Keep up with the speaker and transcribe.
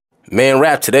Man,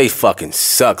 rap today fucking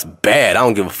sucks bad. I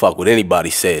don't give a fuck what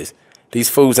anybody says. These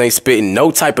fools ain't spitting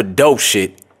no type of dope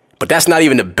shit. But that's not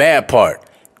even the bad part.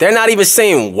 They're not even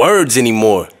saying words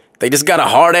anymore. They just got a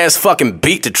hard-ass fucking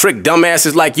beat to trick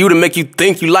dumbasses like you to make you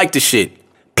think you like the shit.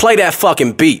 Play that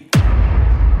fucking beat.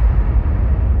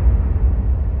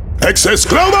 Excess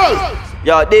Global!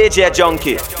 Yo, DJ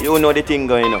Junky, you know the thing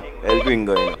going on. El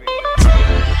Gringo, you know.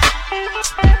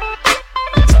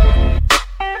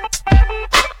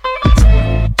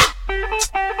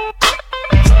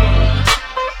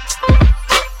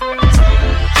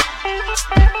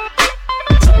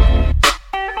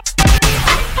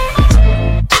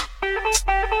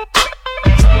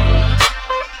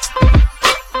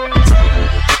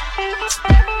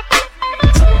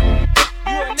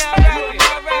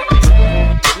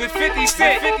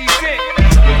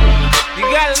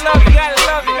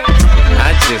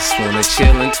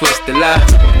 Chill and twist the lie.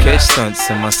 Catch stunts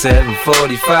in my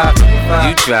 745.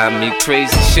 You drive me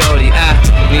crazy, shorty. I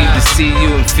need to see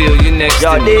you and feel you next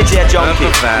to me. DJ Junky, I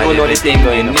provide everything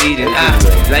you need, and I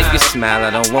like your smile.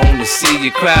 I don't want to see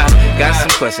you cry. Got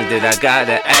some questions that I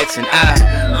gotta ask, and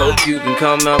I hope you can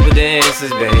come up with the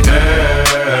answers, baby.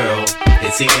 Girl,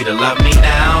 it's easy to love me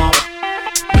now.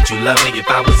 Would you love me if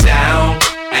I was down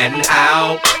and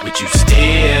out? Would you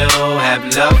still have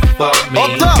love for me,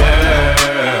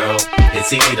 girl?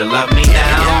 It's easy to love me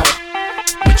now.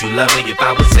 Would you love me if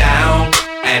I was down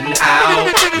and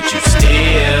out? Would you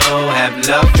still have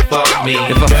love for me,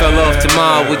 If I fell off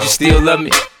tomorrow, would you still love me?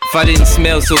 If I didn't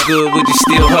smell so good, would you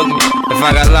still hug me? If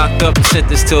I got locked up and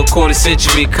sentenced to a quarter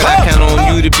century, could I count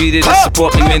on you to be there to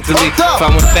support me mentally? If I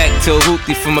went back to a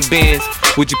hoopty for my bands,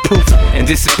 would you poof and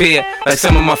disappear like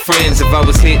some of my friends? If I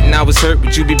was hit and I was hurt,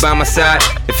 would you be by my side?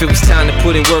 If it was time to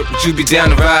put in work, would you be down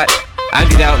to ride? I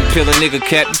get out and peel a nigga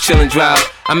cap, you chill and drive.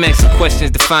 I'm asking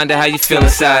questions to find out how you feel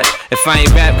inside. If I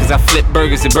ain't rap cause I flip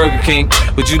burgers at Burger King,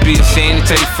 would you be ashamed to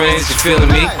tell your friends you're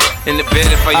feeling me? In the bed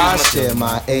if I use share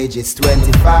my age is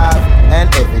 25,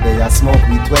 and every day I smoke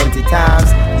weed 20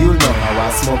 times. You know how I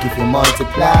smoke if you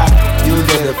multiply. You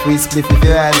get a free spliff if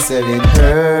you're answering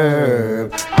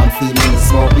herb. I'm feeling the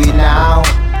smoke weed now.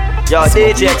 Yo,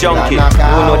 DJ Junky, you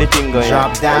know the thing going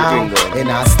on. Drop down, and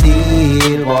I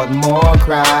still want more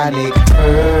chronic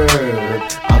herb.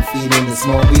 I'm feeling the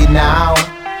smoke weed now.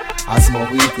 I smoke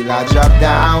weed till I drop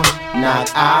down, knock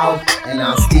out, and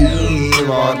I still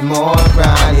want more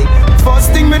chronic.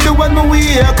 First thing me do when me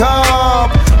wake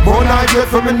up, bone I get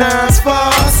from me nurse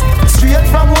fast. Straight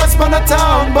from what's on the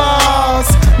town boss.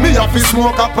 Me have to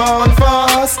smoke a pound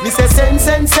fast. Me say send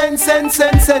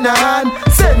on.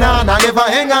 Send on, I never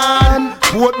hang on.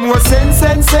 What more send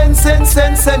on.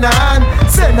 Send on,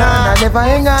 I never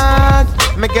hang on.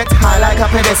 Me get high like a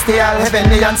pedestal,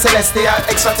 heavenly and celestial,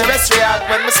 extraterrestrial.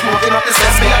 When me smoking up the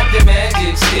sense, me like the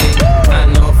magic stick. I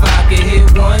know if I can hit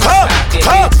once, I can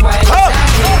hit twice. I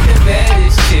hit the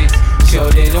baddest chicks. Sure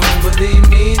they don't believe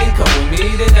me, then come with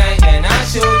me tonight and I'll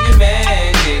show you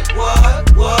magic. What?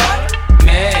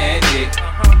 Magic.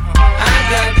 I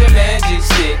got the magic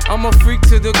stick. I'm a freak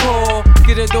to the core.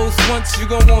 Get a dose once, you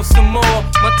gon' want some more.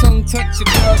 My tongue touch your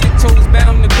girl, your toes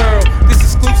bound to curl. This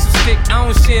exclusive stick, I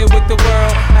don't share with the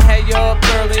world. I had you up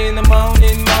early in the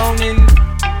morning.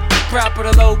 Proper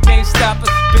the low, can't stop us.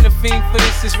 Been a fiend for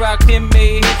this, is rockin'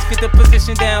 made hits. Get the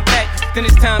position down pat, then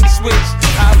it's time to switch.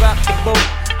 I rock the boat,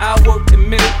 I work the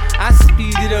middle. I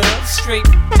speed it up, straight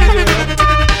it up.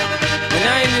 When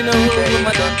I ain't in the hood with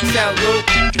my dunkies out low,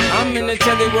 I'm in the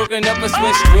telly working up a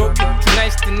sweat stroke.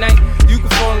 Tonight's the night, you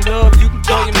can fall in love. You can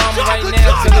call your mama right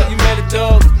now, tell her you met a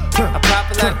dog. I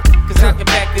pop a lot, cause I can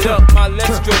back it up. My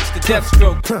left stroke's the death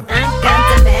stroke. I got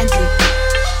the magic.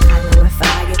 I know if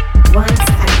I get once,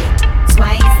 I get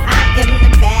twice. I am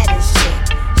the baddest chick.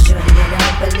 Sure you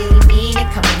don't believe me, then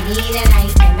come with me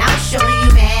tonight and I'll show you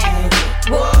magic.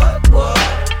 What?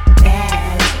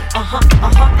 Magic. I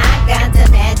got the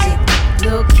magic.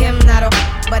 Lil' Kim not a,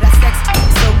 but I sex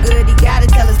so good he gotta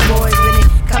tell his boys when it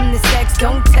come to sex,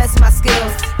 don't test my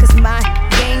skills. Cause my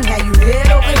game had you head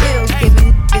over heels,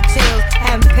 giving the chills,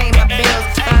 haven't paid my bills.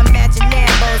 I'm matching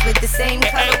Lambos with the same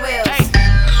color wheels.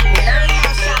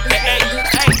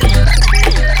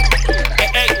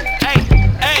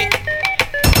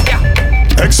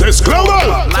 Excess Global!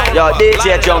 Yo,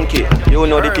 DJ Junky, you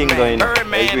know the thing going on. The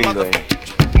thing going on.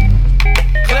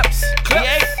 Clips,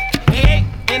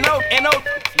 N.O.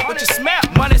 What you smell?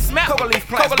 Money smell. Coca leaf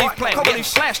plant,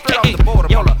 straight off the border.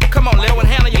 Yola, come on, Lil, and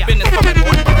handle your business.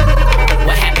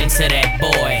 What happened to that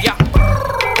boy? Yeah.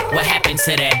 What happened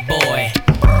to that boy?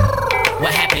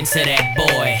 What happened to that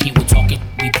boy? He was talking,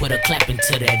 we put a clap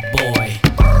into that boy.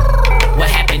 What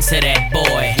happened to that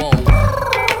boy?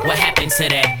 What happened to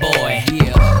that boy? boy?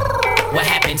 Yeah. What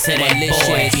happened to that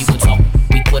boy? People talk,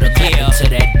 we put a clap to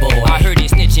that boy. I heard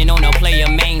it snitching on a player,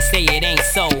 man, say it ain't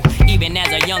so. Even as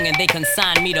a youngin', they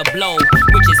consigned me to blow,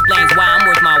 which explains why I'm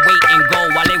worth my weight in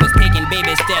gold. While they was taking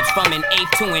baby steps from an 8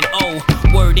 to an O.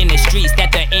 Word in the streets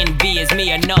that the envy is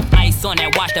me. Enough ice on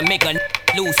that watch to make a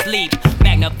lose sleep.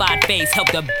 Magnified face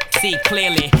help the see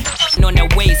clearly. On their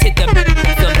waist hit the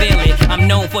severely. I'm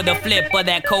known for the flip of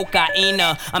that cocaine.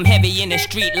 I'm heavy in the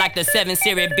street like the 7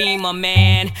 Series Beamer,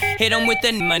 man. Hit 'em with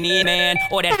the money, man,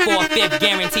 or that 4/5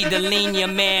 guaranteed to lean ya,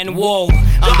 man. Whoa,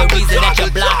 I'm the reason that your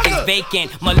block is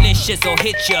vacant. Malicious or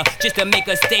hit ya just to make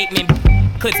a statement.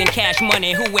 Clips and cash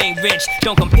money, who ain't rich?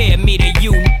 Don't compare me to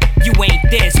you. You ain't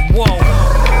this. Whoa.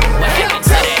 What happened to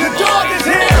that? The dog is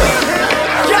here.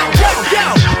 Yo,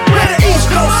 where the East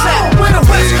Coast at? Where the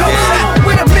West Coast at?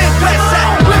 Where the Midwest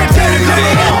at? Where the dirty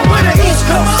at? Where the East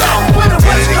Coast at? Where the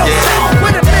West Coast at?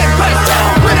 Where the Midwest at?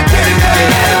 Where the dirty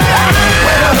at?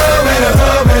 Where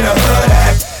the hood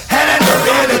at? Had that hook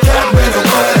in the cut, where the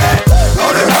wood at?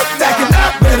 On the hook, stacking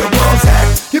up, where the wolves at?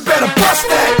 You better bust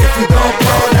that if you don't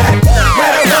blow that.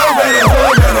 Where the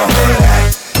hood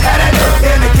at? Had that hook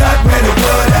in the cut, where the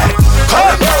wood at? On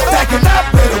the hook, stacking up,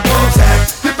 where the wolves at?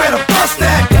 You better bust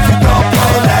that if you don't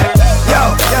blow that.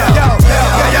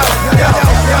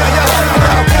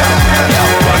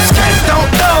 Cats don't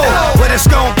know what it's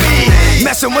gon' be.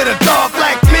 Messing with a dog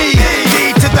like me.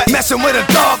 D to the messing with a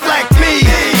dog like me.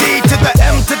 D to the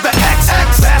M to the X.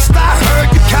 Last I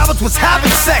heard, you cowards was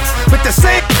having sex with the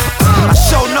same. I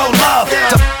show no love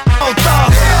to no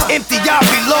thugs. Empty, I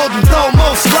reload and throw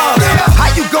most love. How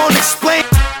you gon' explain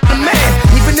the man?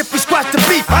 Even if we squash the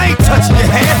beef, I ain't touching your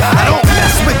hand. I don't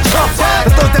mess with chumps.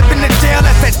 But those that been in jail,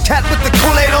 that's that cat with the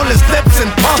Kool-Aid on his lips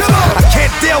and pumps. I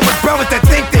can't deal with brothers that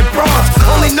think they're bronze.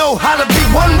 Only know how to be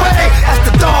one way, that's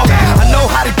the dog. I know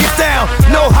how to get down,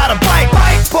 know how to bite.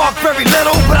 Bark very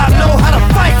little, but I know how to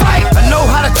fight. I know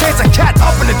how to chase a cat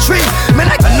up in the tree. Man,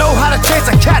 I know how to chase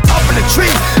a cat up in the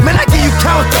tree. Man, I give you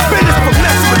counts of business for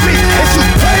messing with me. Is you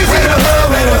crazy? Where the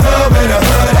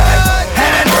hood at?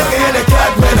 Had that hook in the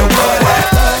cut, where the wood at?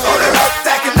 On the hook,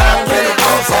 stacking up, where the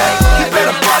wolves at? You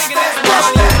better bust that.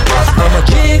 I'm a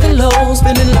gigolo,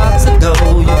 spending lots of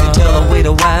dough. You can tell the way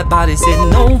the wide body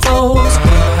sitting on foes.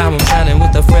 How I'm shining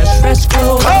with the fresh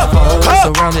flow.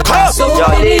 Surrounded by so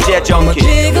many. I'm a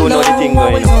gigolo,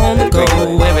 always on the go.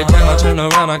 Every time I turn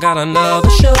around, I got another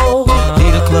show.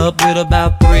 Lead a club with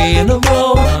about 3 in a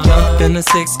row. Jump in the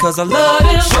 6 cause I love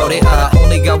it. Shorty, I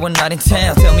only got one night in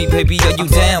town. Tell me, baby, are you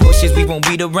down? Bushes, we won't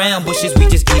beat around. Bushes, we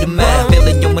just eat 'em out.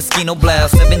 Feeling your mosquito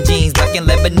blouse. 7 jeans, black and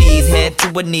Lebanese. Head to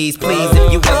her knees, please.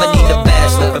 If you ever need a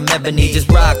bachelor from ebony, just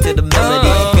rock to the melody.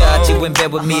 Got you in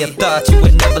bed with me, I thought you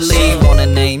would never leave. Wanna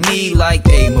name me like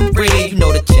A. Marie. You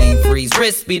know the chain freeze,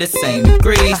 wrists be the same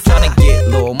degrees. Tryna get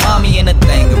little mommy in a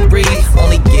thing of breeze.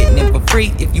 Only getting it for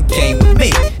free if you came with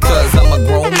me. Cause I'm a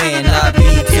grown man, I be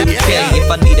 2K. If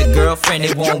I need a girlfriend,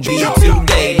 it won't be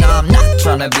today. Nah, I'm not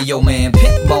tryna be your man.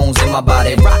 Pit bones in my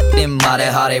body, rock them body,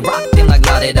 how they rock them like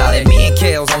la-de-da-de. Me and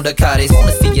Kale's on the cottage,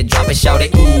 wanna see you drop it, shout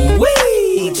it. Ooh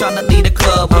wee, tryna lead the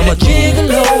club. I'm a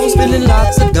gigolo, spending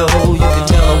lots of dough. You can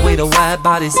tell the way the wide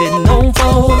body sitting on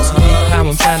foes. How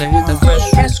I'm shining with the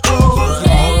fresh clothes.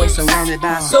 Always surrounded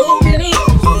by so many.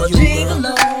 I'm a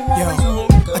gigolo.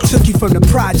 I took you from the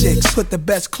projects, put the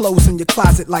best clothes in your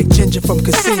closet like Ginger from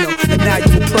Casino, and now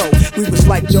you a pro. We was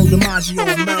like Joe DiMaggio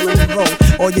and Marilyn Monroe.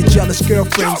 All your jealous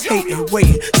girlfriends hating,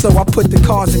 waiting, so I put the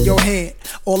cards in your hand.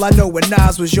 All I know when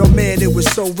Nas was your man, it was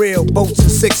so real. Boats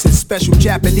and sixes, special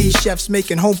Japanese chefs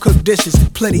making home-cooked dishes.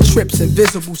 Plenty trips,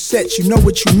 invisible sets, you know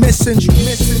what you missing?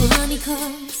 Money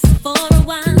comes for a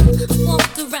while, I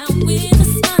walked around with a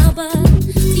smile, but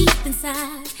deep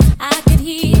inside I could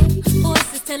hear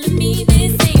voices telling me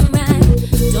this ain't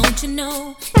right. Don't you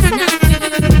know it's not for you?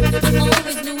 I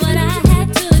always knew what I had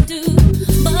to do,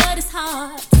 but it's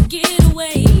hard to get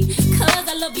away. Cause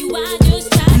I love you, I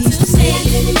just tried to say I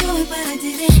didn't do it, but I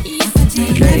did it. Yes, I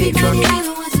did. Everybody I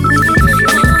wasn't with it.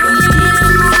 Oh, yeah.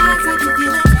 I can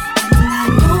feel it. And I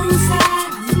know inside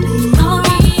I believe. Oh,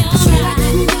 yeah. I said I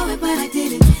didn't do it, but I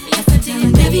did it. Yes, I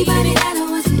did. Everybody that I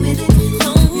wasn't with it. Oh,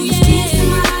 yeah. Tears in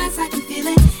my eyes, I can feel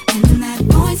it. And that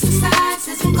voice inside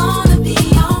says I'm gonna be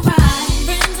alright.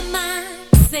 Friends of mine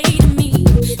say to me,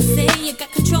 say you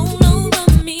got control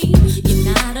over me. You're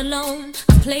not alone,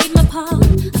 I played my part.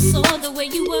 I saw the way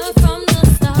you were from the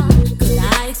start. Could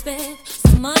I expect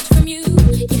so much from you?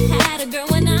 You had a girl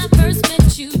when I first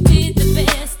met you. Did the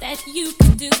best that you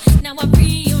could do. Now I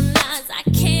realize I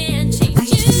can't change you. I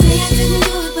used to say I didn't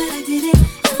do it, but I did it.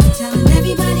 I'm telling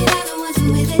everybody that I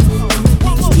wasn't with it.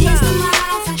 Tears in my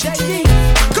eyes, I can feel it.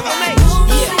 Come on, mate.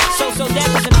 Yeah, so that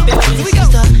was an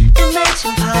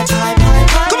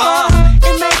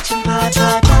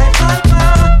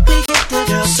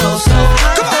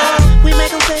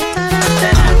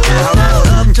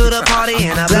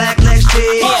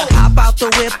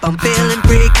feeling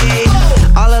freaky.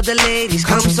 All of the ladies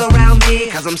come surround me,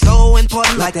 cause I'm so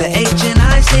important like the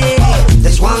HNIC.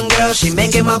 There's one girl, she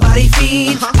making my body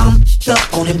feed. I'm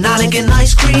stuck on hypnotic and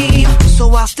ice cream.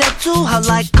 So I stepped to her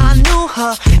like I knew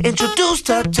her. Introduced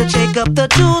her to Jacob the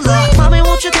jeweler. Mommy,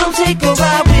 won't you come take a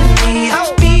ride with me?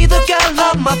 I'll be the girl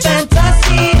of my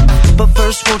fantasy. But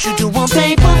first, won't you do one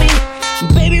thing for me?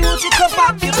 Baby, won't you come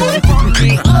pop your booty for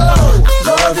me? Oh,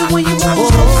 love it when you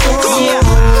move. Yeah,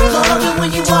 love it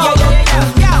when you walk.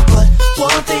 But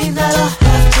one thing that I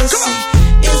have to see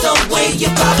is the way you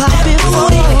pop that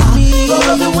booty.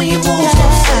 Love it when you move so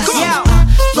sexy.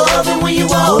 Love it when you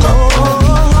walk up on me.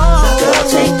 Now girl,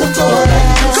 take the floor,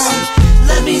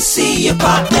 let me see you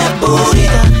pop that booty.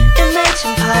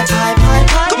 Imagine pie, pie, pie,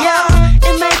 pie, yeah.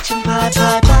 Imagine pie,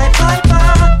 pie, pie, pie,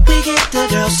 pie. We get the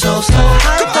girls so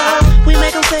high. We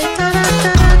make them say da da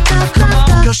da da da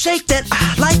da. Girl, shake that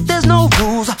like there's no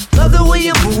rules. Love the way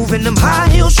you move in them high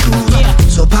heel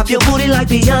shoes. So pop your booty like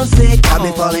Beyonce. Got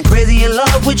me falling crazy in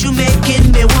love with you,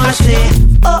 making me wanna say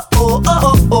oh oh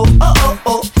oh oh oh oh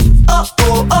oh oh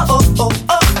oh oh oh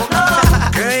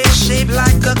oh. Girl, you're shaped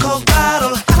like a Coke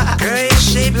bottle. Girl, you're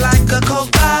shaped like a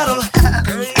Coke bottle.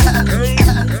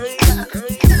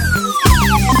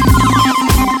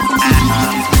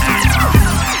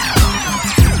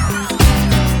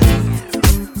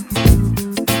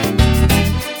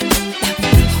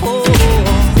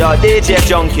 Yo, DJ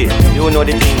Junky, you know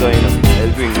the thing going on.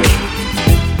 I'll bring it.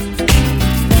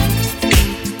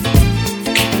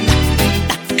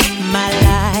 My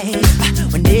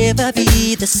life will never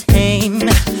be the same.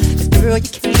 'Cause girl, you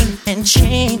came and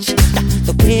changed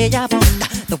the way I want,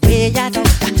 the way I don't.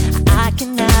 I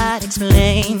cannot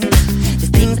explain the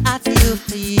things I feel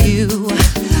for you.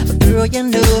 But girl, you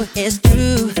know it's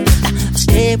true.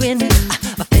 Stay with me,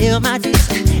 fulfill my dreams,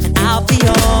 and I'll be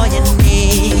all you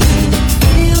need.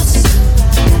 Feels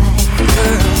right,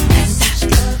 girl. That's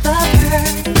the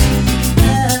perfect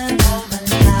love of my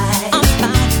life. Of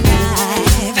my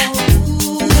life.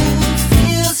 Ooh,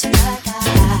 feels like I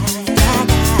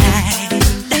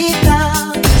lay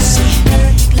down to see her,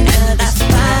 and that's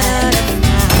fine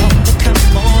now. Come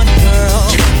on, girl,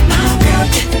 my girl,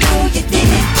 you know you did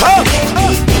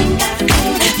everything I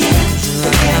could have did.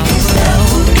 There is no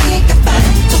we can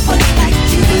find the one like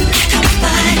you. Come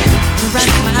find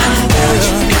right, my girl,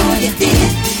 you know you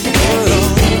did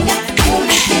everything I could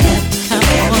have did.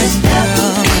 There is no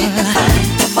we can find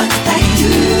the one like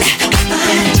you. Come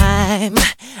find.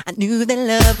 I knew that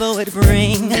love would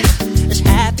bring this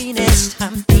happiness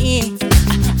I'm being.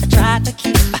 I tried to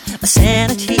keep my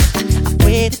sanity. I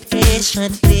waited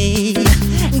patiently.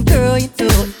 Girl, you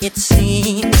know it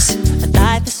seems my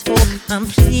life is so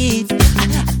complete. I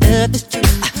love this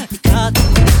truth because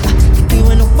you're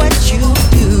doing what you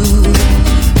do.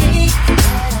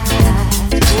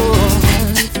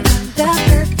 The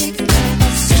perfect love,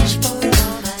 search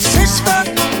for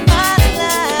my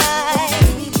life.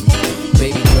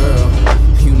 Baby girl,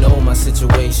 you know my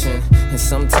situation. And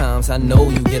sometimes I know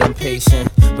you get impatient,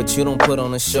 but you don't put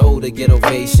on a show to get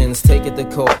ovations. Take it to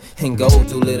court and go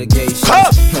through litigation.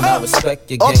 And I respect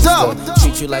your gangster.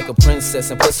 Treat you like a princess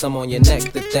and put some on your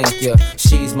neck to thank you.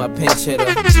 She's my pinch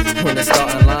hitter. When the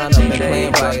starting line up and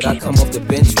playing right, I come off the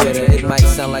bench with her. It might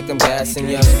sound like I'm gassing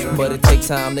you, but it takes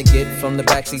time to get from the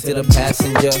backseat to the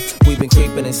passenger. We've been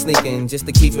creeping and sneaking just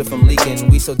to keep it from leaking.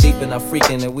 We so deep in our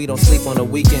freaking that we don't sleep on the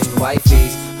weekend.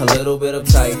 Wifey's a little bit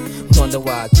uptight. Wonder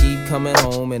why I keep coming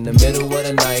home in the middle of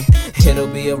the night. It'll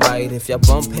be alright. If y'all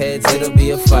bump heads, it'll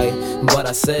be a fight. But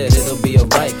I said it'll be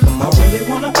alright. Come on. I really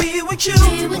wanna be with you. I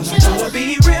gotta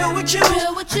be real with you.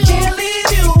 I can't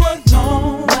leave you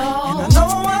alone. And I know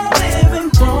I'm living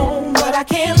wrong, but I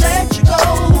can't let you go.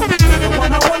 You're the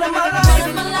one I want in my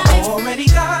life. I already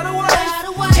got a wife.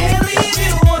 Can't leave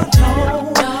you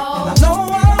alone. And I know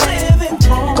I'm living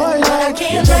wrong, but I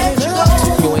can't let you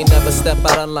go. You ain't never step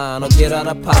out of line or get out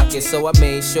of pocket, so I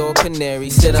made sure canary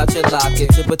sit out your locket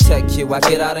to protect you. I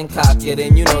get out and cock it,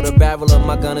 and you know the barrel of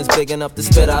my gun is big enough to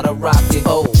spit out a rocket.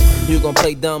 Oh, you gon'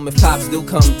 play dumb if cops do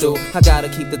come through. I gotta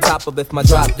keep the top up if my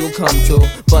drop do come through.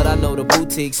 But I know the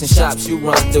boutiques and shops you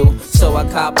run through, so I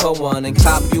cop her one and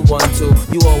cop you one too.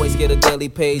 You always get a daily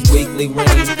page, weekly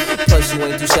ring. Plus you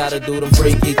ain't too shy to do them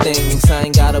freaky things. I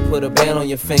ain't gotta put a band on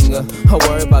your finger. I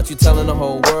worry about you telling the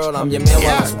whole world I'm your man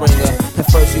while I'm Springer.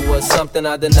 At first you was something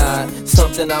I denied,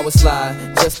 something I would slide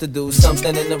just to do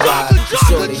something in the ride. But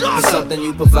surely it's something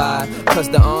you provide, cause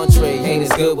the entree ain't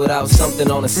as good without something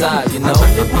on the side, you know.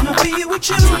 I really wanna be with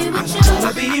you. I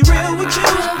wanna be real with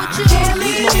you. Can't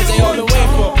leave you. They on the way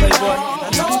for Playboy.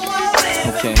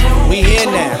 Okay, we here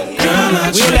now.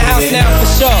 We in the house now for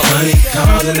sure. Money,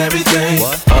 cars and everything.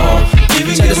 What? All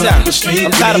Check this out.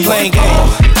 I'm tired of playing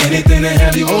games. Anything to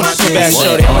have you on my team. Bad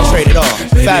shorty, I'ma trade it off.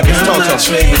 Fabulous, talk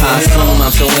to me. I assume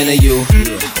I'm so into you.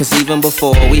 Cause even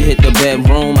before we hit the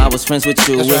bedroom, I was friends with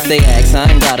you. If they ask, I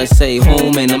ain't gotta say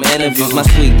whom in them interviews. My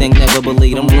sweet thing never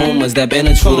believed them rumors that been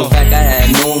true. The fact I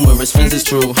had numerous friends is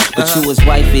true. But you was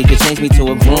wifey, could change me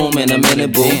to a groom in a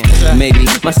minute, boo. Maybe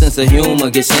my sense of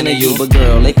humor gets into you. But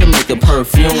girl, they can make a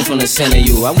perfume from the scent of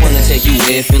you. I wanna take you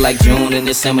where it feel like June and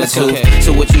December too.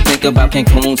 So what you think about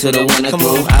Cancun to the winter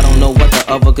through? I don't know what the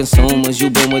other consumers you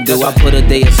been with do. I put a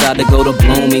day aside to go to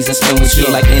Bloomies and spend with you.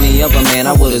 Like any other man,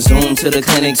 I would've zoomed to the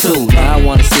clinic too. Now I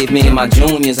wanna see if me and my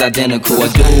junior's identical. A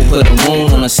dude put a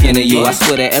wound on the skin of you. I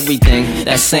swear to everything,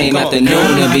 that same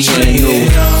afternoon and be in you.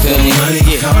 Feel me?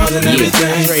 Cars and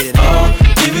everything. All,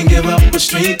 even give up a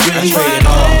street dream.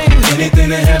 All, anything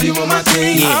to have you on my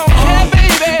team.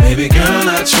 Baby girl,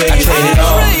 I trade it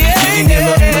all. You can give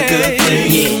up a good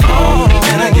thing. All,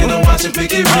 and I get to watch it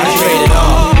pick it right. Trade it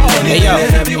all. Anything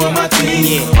to have you on my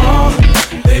team. All,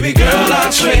 baby girl, I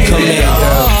trade it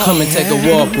all. Come and take a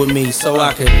walk with me so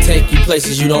I can take you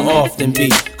places you don't often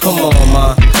be. Come on,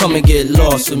 ma, come and get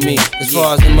lost with me. As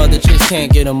far as them other chicks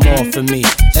can't get them off of me.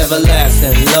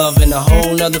 Everlasting love in a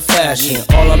whole nother fashion.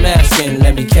 All I'm asking,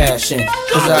 let me cash in.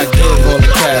 Cause I give all the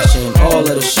cash in. All of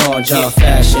the Sean John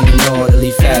fashion in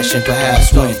orderly fashion.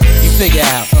 Perhaps when you figure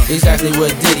out exactly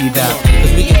what Diddy about.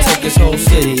 Cause we can take this whole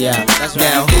city out.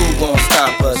 Now who gon'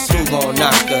 stop us? Who gon'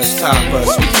 knock us, top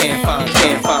us? We can't find.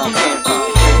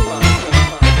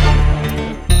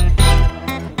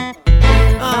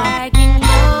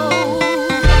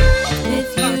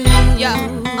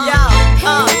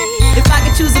 If I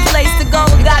could choose a place to go,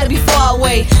 it gotta be far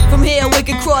away. From here we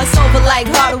could cross over like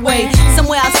Hardaway.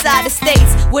 Somewhere outside the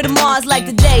states, where the Mars like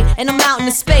the day, and I'm out in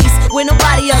the space where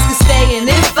nobody else can stay. And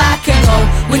if I could go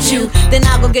with you, then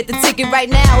I'll go get the ticket right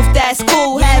now, if that's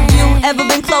cool. Have you ever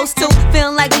been close to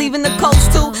feeling like leaving the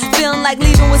coast too? Feeling like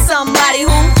leaving with somebody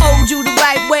who hold you the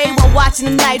right way while watching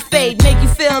the night fade, make you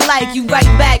feel like you right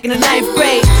back in the 9th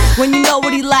grade. When you know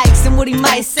what he likes and what he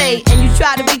might say, and you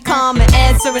try to be calm and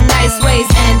answer in nice ways.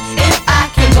 And if I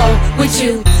can go with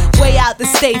you, way out the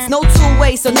states, no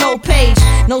two-way, so no page,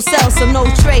 no cell, so no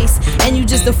trace, and you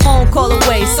just a phone call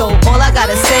away. So all I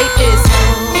gotta say is,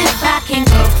 if I can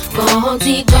go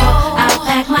contigo, I'll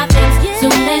pack my things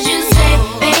soon as you say,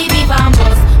 baby,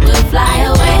 vamos, we'll fly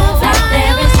away like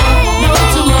there is no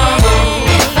tomorrow.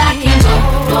 If I can go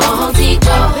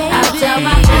contigo, I'll tell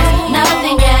my friends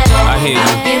nothing at all.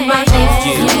 I'll give my things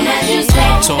soon as you say,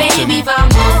 baby,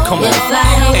 vamos, we'll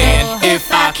fly away. And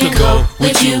if I could go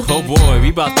with you, oh boy, we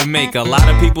about to make a lot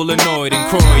of people annoyed. And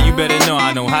Croy, you better know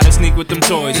I know how to sneak with them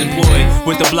toys. Employed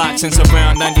with the block since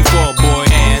around 94, boy.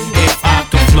 And if I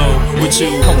could flow with you,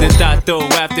 then I throw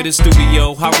after the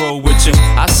studio, I roll with you.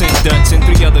 I send Dutch and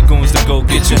 3 other goons to go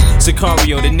get you.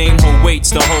 Sicario, the name hold weights,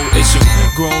 the whole issue.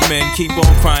 Grown men keep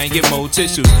on crying, get more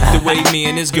tissues. The way me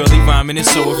and this girlie rhyming is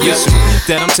so official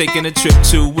that I'm taking a trip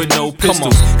to with no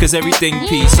pistols. Cause everything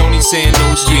peace, only saying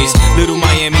no streets. Little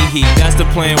Miami Heat, that's the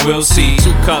plan, we'll see.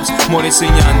 2 cups, more than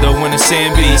enseñando when the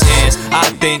sand beats ends. I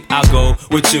think I'll go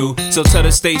with you. So tell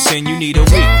the station you need a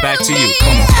week. Back to you,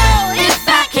 come on. If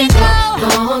I can go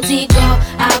contigo,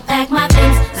 I'll pack my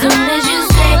things soon as you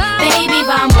say, baby,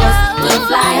 vamos, we'll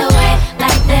fly away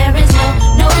like there is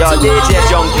no Yo, tomorrow. DJ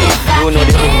Junky, you know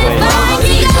the thing going on.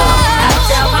 Contigo, I'll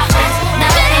tell my friends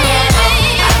nothing at all.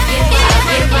 I'll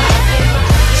give my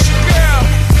It's your girl,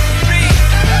 me.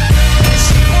 It's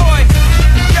your boy,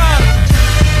 Young.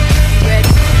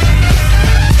 ready?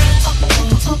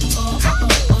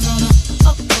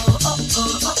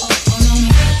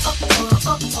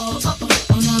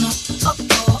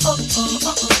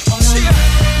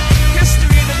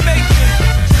 History in the making,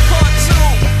 part 2.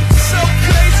 So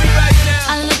crazy right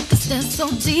now. I look a stare so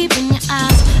deep in your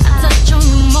eyes. I touch on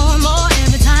you more and more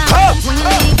every time. When you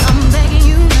leave, I'm begging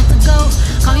you not to go.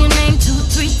 Call your name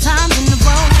 2-3 times in a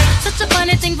row. Such a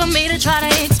funny thing for me to try to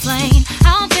explain.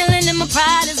 How I'm feeling and my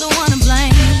pride is the one to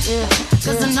blame.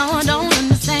 Cause I know I don't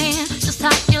understand just how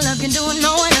your love can do it,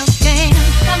 no one else can.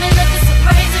 Got me looking so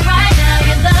crazy right now.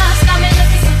 Your lust got me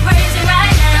looking so crazy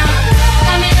right now.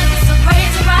 Got me looking so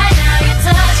crazy right now. Your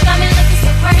touch got me looking so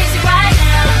crazy right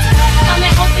now. Got me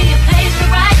hoping you page me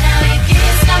right now. Your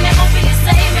kiss got me hoping you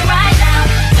save me right now.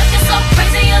 Looking so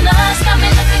crazy, your lust got me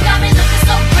looking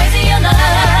so crazy, your love.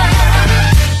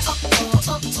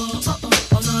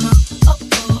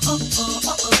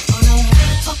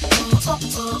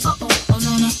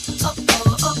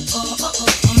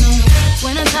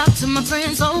 When I talk to my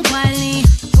friends so quietly,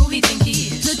 who we think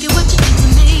he is? Look at what you did to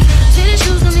me. Fitted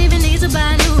shoes don't even need to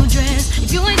buy a new dress.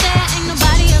 If you ain't there, ain't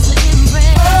nobody else to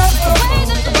impress. The way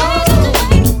that the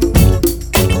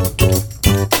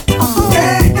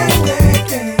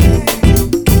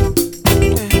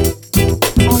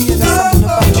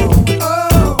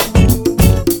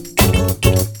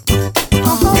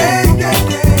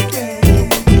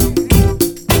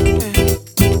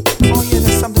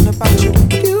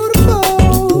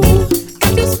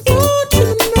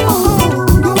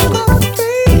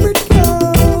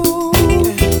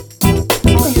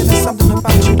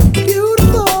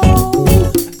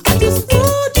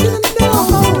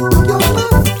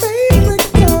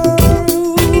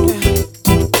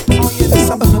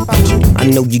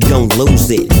know you gon' lose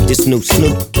it. This new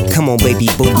Snoop, come on baby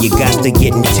boo, you got to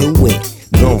get into it.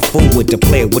 Going forward to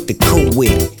play with the cool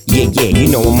wit. Yeah,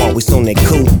 you know I'm always on that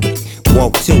cool.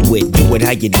 Walk to it, do it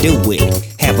how you do it.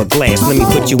 Have a glass, let me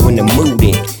put you in the mood.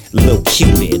 Little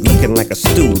cutie, looking like a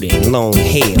student. Long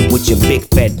hair with your big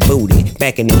fat booty.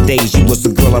 Back in the days, you was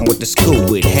the girl I went to school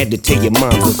with. Had to tell your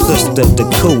mom or sister to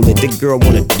cool it. The girl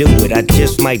wanna do it, I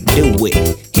just might do it.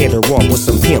 Hit her off with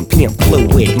some pimp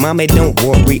fluid. Mommy, don't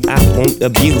worry, I won't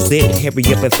abuse it. Hurry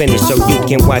up and finish so you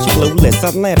can watch Clueless.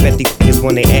 I laugh at these kids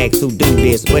when they ask who do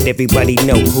this, but everybody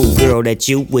know who girl that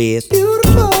you is.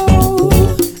 Beautiful.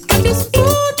 I just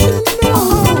want you to know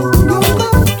you're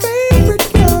my favorite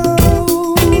girl.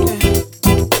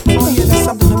 Oh yeah, there's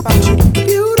something about you.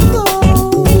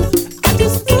 Beautiful. I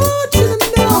just want you to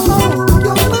know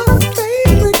you're my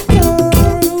favorite girl.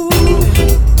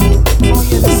 Oh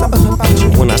yeah, there's something about you.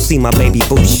 When I see my baby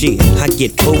boo shit, I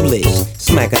get foolish.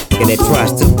 Smack a nigga that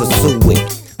tries to pursue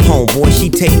it. Homeboy, she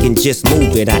taking, just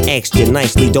move it. I asked you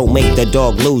nicely, don't make the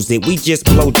dog lose it. We just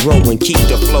blow throw and keep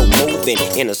the flow moving.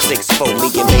 In a 6-4, me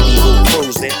and baby boo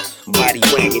cruising. Body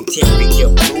wagging, Terry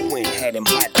kept moving. Had him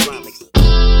hydraulics.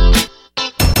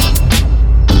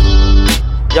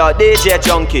 Yo, DJ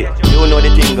Junky, you know the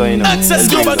thing going on. Access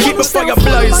Global, keep the fire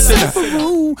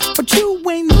blazing. But you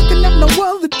ain't looking at no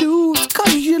other dudes,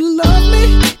 cause you love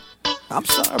me. I'm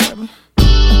sorry, baby.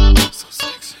 So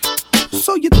sexy.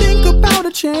 So you think about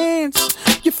a chance.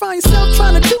 You find yourself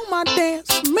trying to do my dance.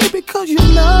 Maybe cause you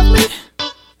love me.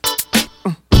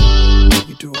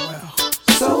 You do well.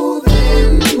 So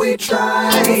then we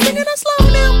try. Sing it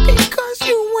slow down because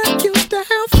you weren't used to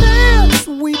how fast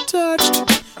we touched.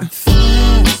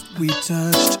 Fast we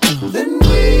touched. Then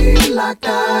we locked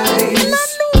eyes. And I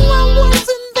knew I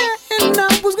wasn't there and I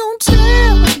was gonna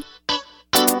tell.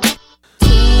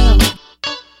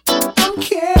 I'm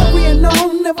carrying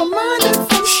on, never mind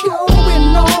if I'm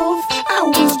showing off. I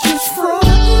was just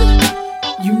frontin'.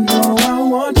 You know I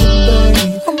want you,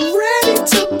 babe. I'm ready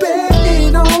to bet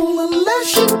it on, unless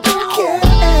you don't care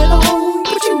at all.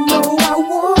 But you know I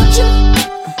want you.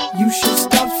 You should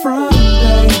stop frontin',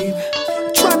 babe.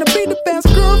 Trying to be the best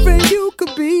girlfriend you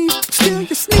could be. Still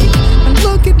you sneak and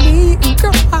look at me, and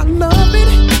girl, I love it.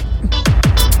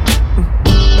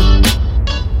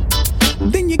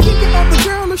 Then you kick it off the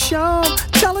girl a shove.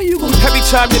 Tell her you gon' Every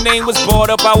time your name was brought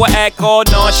up, I would act all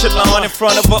nonchalant in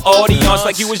front of an audience,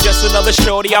 like you was just another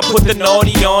shorty. I put the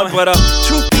naughty on, but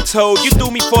truth be told, you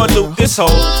threw me for a loop this whole.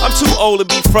 I'm too old to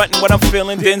be frontin' what I'm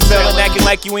feeling. Denzel and acting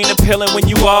like you ain't appealing when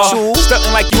you are.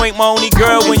 Stuntin' like you ain't my only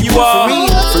girl when you are.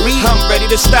 I'm ready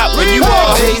to stop when you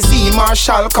are. Jay-Z,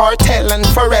 Marshall, Cartel and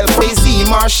Pharrell. Jay-Z,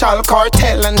 Marshall,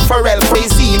 Cartel and Pharrell.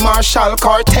 Jay-Z, Marshall,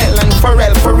 Cartel and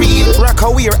Pharrell. For real,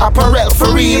 Rockaware apparel.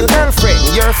 For real, girlfriend,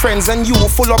 your friends and you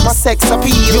full up a sex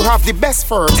appeal. You have the best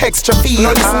fur, texture feel.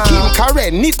 Now listen, Kim,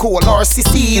 Karen, Nicole or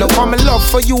Cecile. Now my love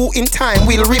for you in time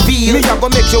will reveal. Me I go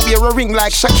make you wear a ring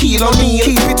like Shaquille O'Neal.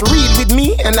 Keep it real with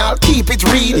me and I'll keep it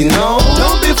real, you know.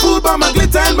 Don't be fooled by my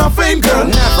glitter and my fame, girl.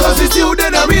 Cause it's you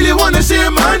that I really wanna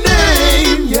share my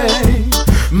name, yeah.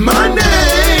 My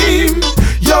name,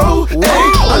 yo,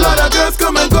 hey. A lot of girls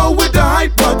come and go with the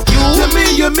hype, but to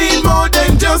me you mean more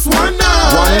than just one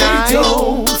night. One night,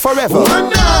 yo, forever. One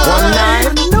night. One night.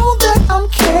 I know that I'm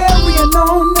carrying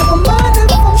on. Never mind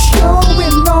if I'm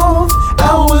showing off.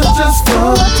 I was just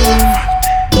frontin'.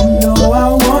 You know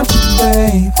I want you,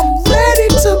 babe. I'm ready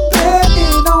to bet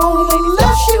it on,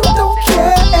 unless you don't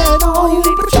care at all.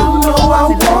 But you know I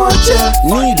want you.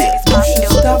 Need it. You should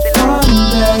stop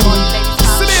frontin', babe.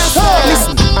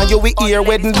 Listen, and you will hear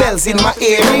wedding bells in my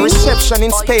ear. Reception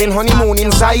in Spain, honeymoon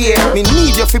in Zaire. Me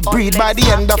need you to breed by the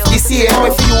end of this year.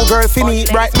 If you girl for me,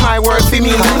 bright my world for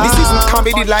me. This isn't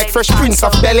comedy like Fresh Prince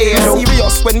of Bel-Air.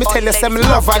 Serious when me tell you some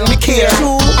love and me care.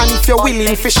 And if you're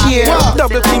willing for share,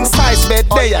 double king size bed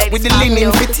there with the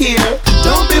linen for tear.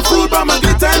 Don't be fooled by my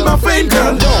glitter and my fame,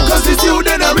 girl. Cause it's you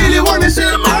that I really wanna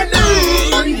share my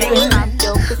name.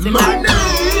 My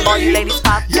name. All you ladies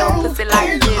pop your pussy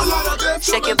like this.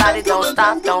 Shake your body, don't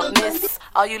stop, don't miss.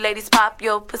 All you ladies pop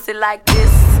your pussy like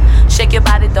this. Shake your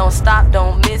body, don't stop,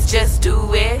 don't miss. Just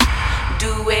do it,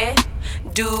 do it,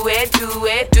 do it, do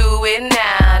it, do it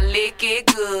now. Lick it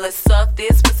good, suck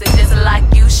this pussy just like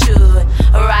you should.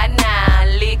 Right now,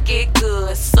 lick it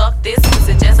good, suck this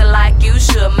pussy just like you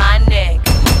should. My neck,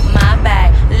 my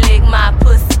back, lick my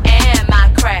pussy and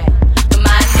my crack.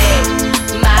 My neck,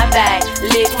 my back,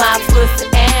 lick my pussy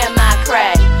and my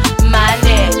crack. My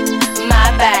neck,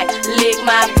 my back, lick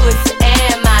my pussy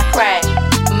and my crack.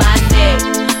 My neck,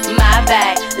 my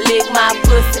back, lick my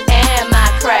pussy and my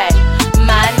crack.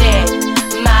 My neck,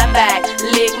 my back,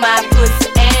 lick my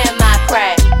pussy and my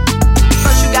crack.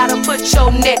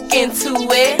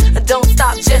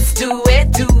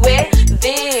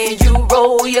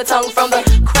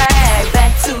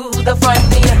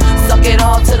 suck it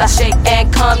all till I shake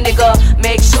and come, nigga.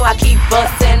 Make sure I keep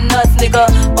bustin' nuts, nigga,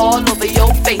 all over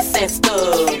your face and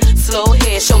stuff. Slow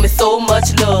head, show me so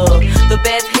much love. The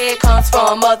best head comes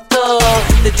from a thug.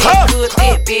 The dick good,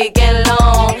 dick big and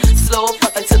long. Slow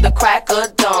fucking to the crack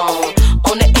of dawn.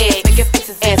 On the edge, making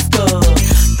faces and stuff.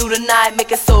 Through the night,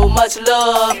 making so much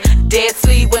love. Dead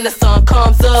sleep when the sun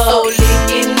comes up. So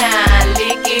lick it now,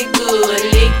 lick it good.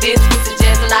 Lick this pussy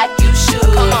just like you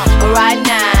should. Right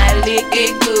now, lick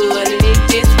it good. Lick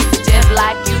this pussy just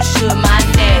like you should. My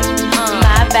neck,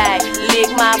 my back, lick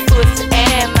my pussy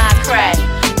and my crack.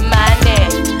 My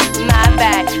neck, my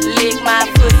back, lick my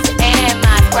pussy and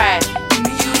my crack.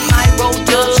 You might roll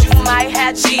dubs, you might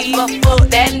have cheese, but fuck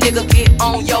that nigga, get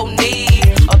on your knees.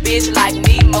 A bitch like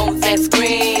me moans and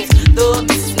screams. The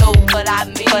bitches know what I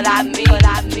mean, what I mean, what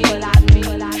I mean, what I mean,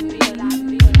 what I mean, what I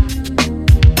mean.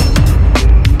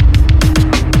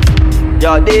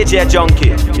 Yo, DJ Junky,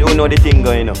 you know the thing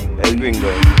going on. El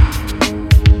Gringo.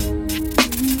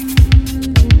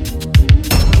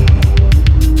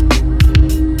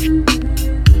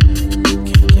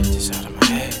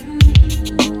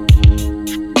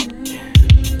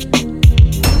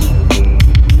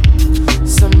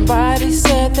 Somebody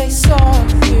said they saw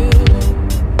you,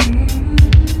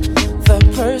 the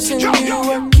person you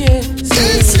were kissing.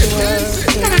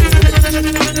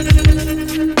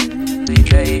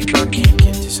 DJ Junky,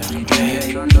 get this out of my head.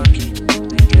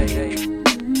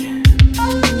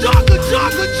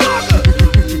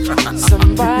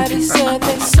 Somebody said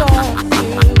they saw you,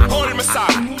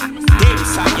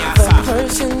 the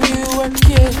person you were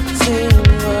kissing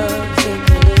wasn't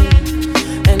me,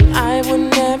 and I would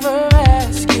never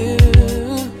ask you.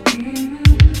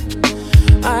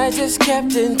 I just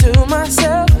kept it to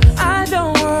myself. I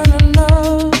don't wanna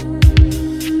know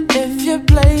if you're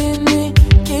playing me.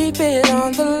 Keep it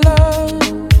on the low,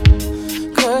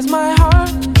 'cause my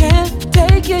heart can't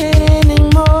take it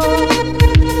anymore.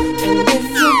 And if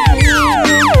you feel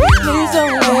me, please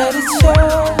don't let it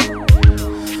show.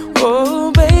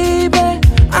 Oh baby,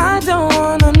 I don't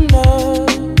wanna know.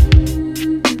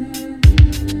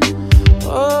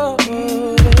 Oh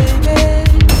baby,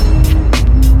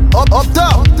 up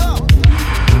top.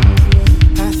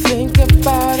 I think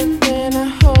about it when I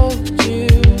hold you.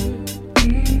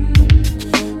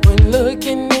 When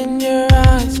looking in your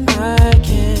eyes, I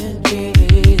can't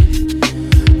breathe.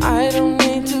 I don't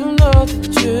need to know the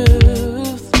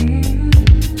truth.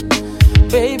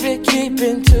 Baby, keep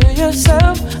it to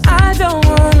yourself. I don't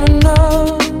wanna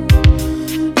know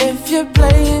if you're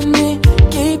playing me.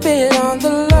 Keep it on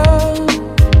the low,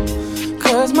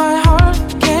 'cause my heart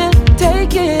can't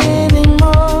take it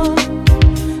anymore.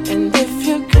 And if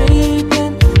you're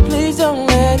creeping, please don't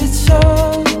let it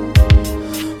show.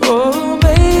 Oh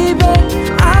baby,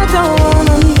 I don't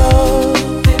wanna know.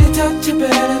 Did it touch you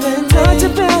better than me? Touch you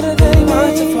better than me?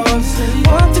 Want to fall asleep?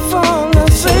 Want to fall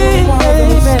asleep,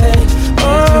 baby? Oh,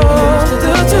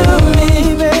 do to me,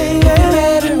 baby.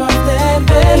 Better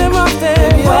off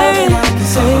that way.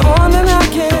 Say more than I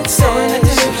can say.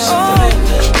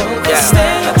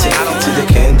 I take you to the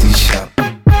candy shop.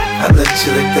 I let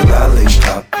you lick the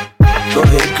lollipop. Go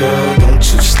ahead, girl, don't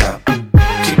you stop.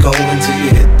 Keep going till you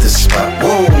hit the spot.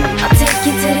 Whoa. I'll take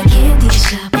you to the candy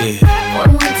shop. Yeah.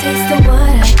 One more taste of what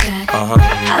I got.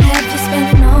 I'll have you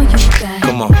spending all you got.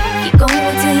 Come on. Keep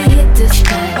going till you hit the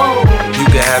spot. Whoa. You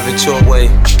can have it your way.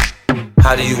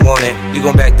 How do you want it? You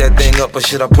gon' back that thing up or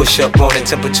should I push up on it?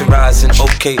 Temperature rising,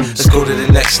 okay, let's go to the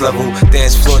next level.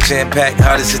 Dance floor jam-packed,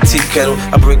 hot as a tea kettle.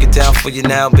 I break it down for you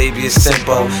now, baby, it's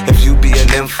simple. If you be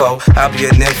an info, I'll be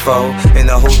an info. In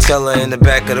the hotel or in the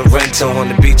back of the rental, on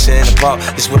the beach or in the park,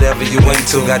 it's whatever you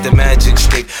into. Got the magic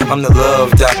stick, I'm the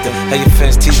love doctor. How your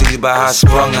fans teasing you about how I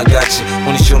sprung, I got you.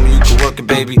 Wanna show me you can work it,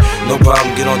 baby? No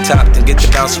problem, get on top, then get to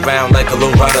bounce around like a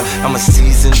low rider. I'm a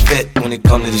seasoned vet when it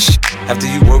comes to this shit. After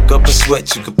you work up a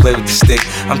sweat, you can play with the stick.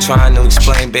 I'm trying to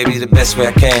explain, baby, the best way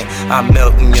I can. I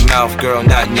melt in your mouth, girl,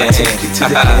 not in your hand. I take you to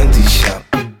the candy shop.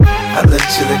 I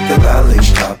let you lick the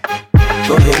lollipop.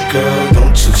 Go ahead, girl,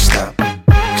 don't you stop.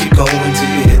 Keep going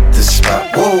till you hit the spot.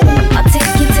 Whoa. I'll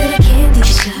take you to the candy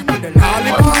shop.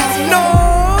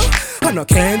 No, I'm no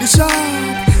candy shop.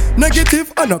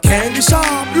 Negative, I'm no candy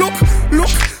shop. Look,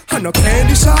 I'm no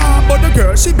candy shop. But the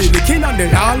girl, she be licking on the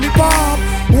lollipop.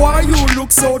 Why you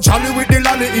look so jolly with the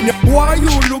lolly in your? Why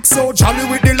you look so jolly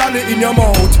with the lolly in your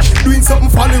mouth? Doing something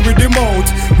funny with the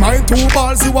mouth. Mine 2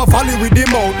 balls, you a volley with the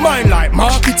mouth. Mine like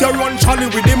market, you run jolly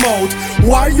with the mouth.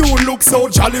 Why you look so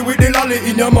jolly with the lolly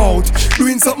in your mouth?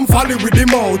 Doing something funny with the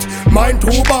mouth. Mine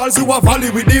 2 balls, you a volley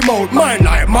with the mouth. Mine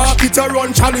like market, you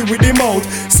run jolly with the mouth.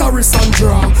 Sorry,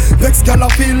 Sandra. Next gal a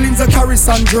feelings a carry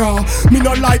Sandra. Me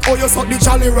not like how you suck the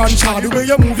jolly run ganja. The way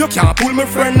you move, you can't pull my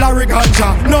friend Larry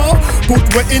ganja. No, put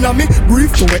way inna me,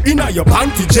 brief to way inna your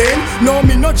panty chain. No,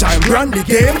 me no giant brandy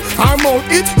game. I'm out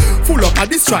it, full up of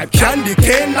the stripe candy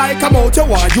cane. Like I'm out, you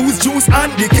want use juice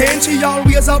and the cane. She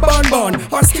always a bonbon,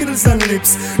 her skills and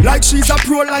lips. Like she's a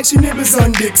pro, like she nibbles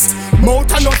and dicks.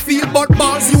 Mouth and not feel, but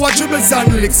balls you a dribbles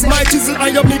and licks. My chisel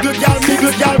and your miggle, y'all,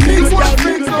 miggle, y'all, miggle, y'all,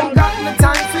 miggle, y'all. Got no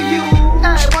time for you.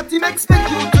 Hey, what him expect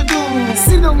you to do?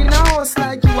 Sit down in a house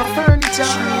like you a furniture.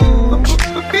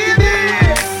 Baby,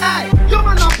 hey, you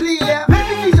wanna play? Let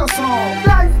me hear your song.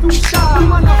 Life too short. You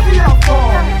wanna feel your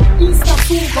phone. Insta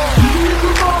super.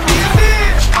 Little more, baby.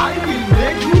 I will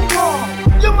make you more.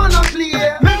 You wanna play?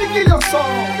 Let me hear your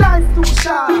song. Life too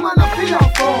short. You wanna feel your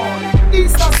phone.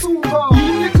 Insta super.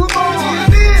 Little more,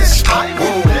 baby. I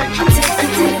will make you more.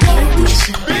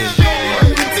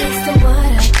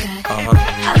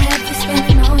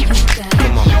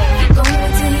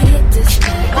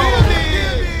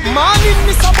 Man in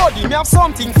Mr. Body, me have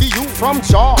something for you from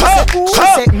Jaw. She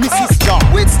said Mrs. Jaw.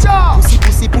 Which Jaw? Pussy,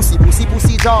 pussy, pussy, pussy,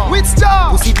 pussy Jaw. Which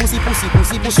Jaw? Pussy, pussy, pussy,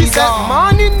 pussy, pussy. She said,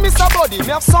 man in Mr. Body, me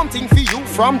have something for you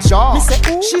from Jaw. Me say,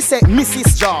 ooh. She said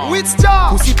Mrs. Jaw. Which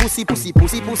Jaw? Pussy, pussy, pussy,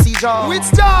 pussy, pussy Jaw. Which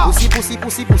Jaw? Pussy, pussy,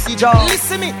 pussy, pussy Jaw.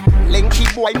 Listen me, lanky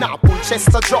boy now pull chest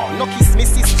a jaw. No kiss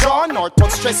Mrs. Jaw, nor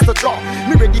touch chest a jaw.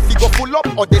 Me ready fi go full up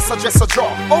or they suggest a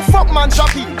jaw. Oh fuck man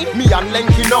dropping, me and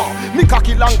lanky now. Me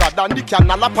cocky longer than the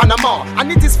canal of Panama.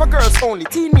 And it is for girls only,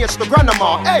 teenage to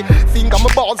grandma. Hey, finger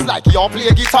my balls like you play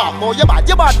guitar. Oh, you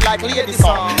bad like lady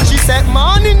song. She said,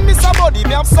 morning, Mr. Body,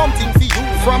 me have something for you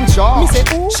from Jaw. Me say,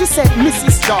 ooh. She said,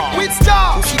 Mrs. Jaw. Which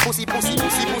Jaw? Pussy, pussy, pussy,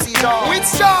 pussy, pussy Jaw.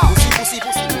 Which Jaw? Pussy, pussy,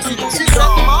 pussy, pussy, pussy. She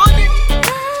said, morning.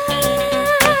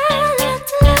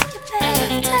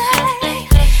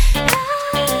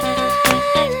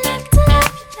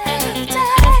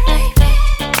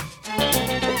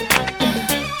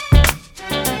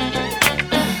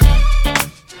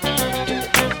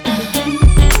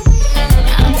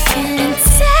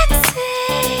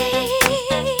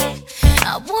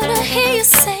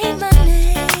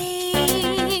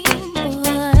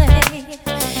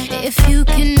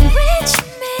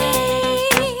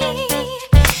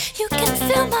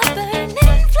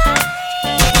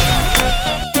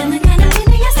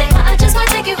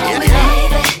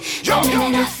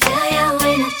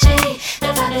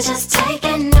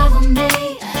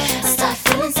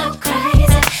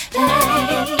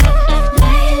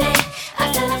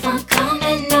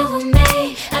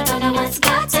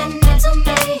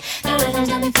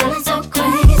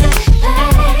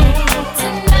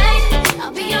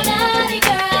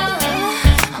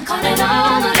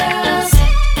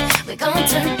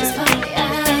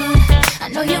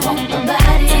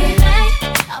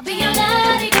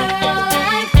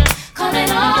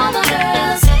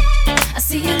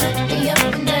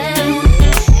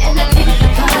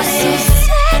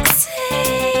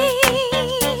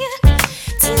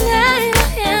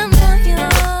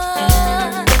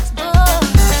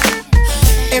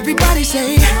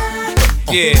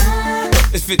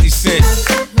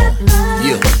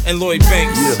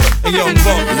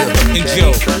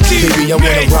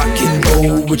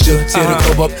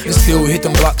 And still hit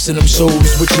them blocks and them shows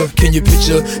with you. Can you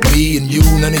picture me and you?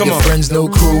 None of your friends, no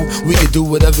crew. We can do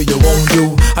whatever you won't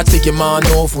do. I take your mind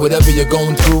off whatever you're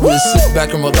going through. And sit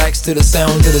back and relax to the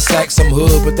sound of the sax. I'm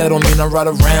hood, but that don't mean I ride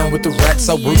around with the rats.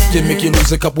 I work to make you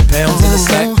lose a couple pounds in the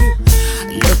sack.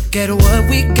 Look at what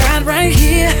we got right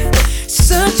here.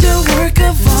 Such a work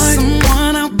of art.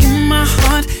 Someone I'll give my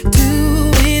heart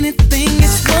to. Anything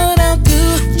is what I'll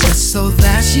do, just so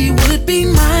that she would be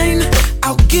mine.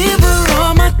 I'll give her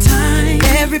all my time.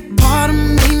 Every part of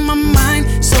me, my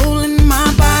mind, soul and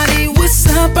my body. What's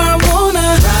up? I wanna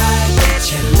ride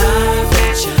with you, love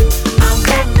with you. I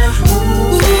wanna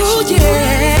move with you.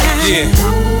 Yeah.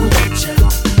 Move with you.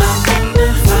 I wanna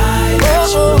ride with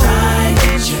you, ride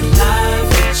with you, love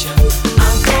with you. I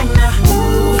wanna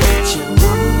move with you,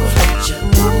 move with you.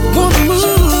 Wanna move.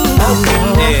 I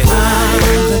wanna find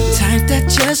the type that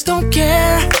just don't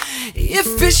care.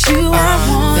 If it's you I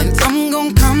want, then I'm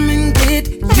gon' come and get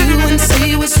you and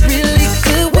see what's really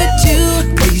good with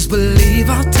you. Please believe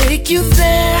I'll take you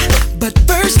there, but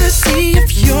first let's see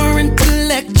if your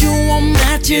intellectual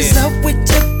matches up with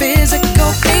your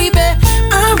physical, baby.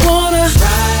 I wanna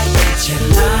ride with you,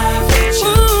 love with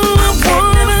you. I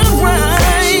wanna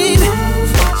ride.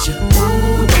 Move with you,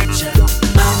 move with you.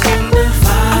 I wanna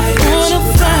ride with you,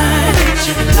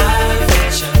 love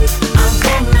with you. I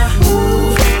wanna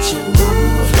move with you.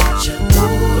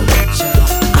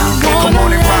 Come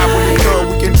on and ride with it, girl,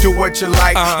 we can do what you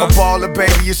like. A baller,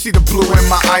 baby, you see the blue in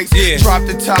my eyes. Drop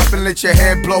the top and let your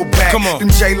hair blow back. Them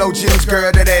J-Lo jeans,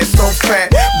 girl, that ass so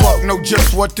fat. know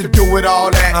just what to do with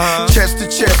all that. Chest to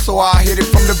chest, so I hit it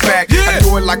from the back. I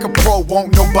do it like a pro,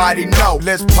 won't nobody know.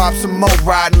 Let's pop some more,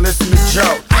 ride and listen to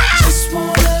Joe. Just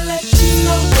wanna let you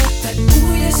know that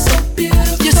ooh, you're so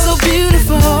beautiful. You're so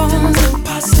beautiful.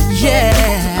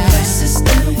 Yeah. Places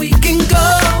that we can go.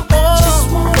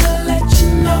 Just wanna let you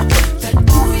know that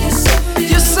ooh, you're so beautiful.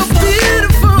 You're so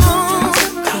beautiful.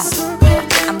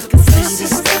 I'm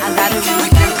consistent. I gotta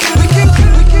read.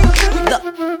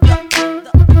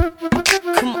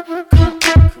 Come on.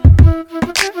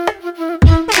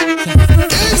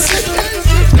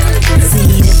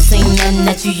 See, this ain't nothing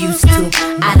that you used to.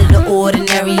 Out of the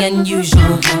ordinary,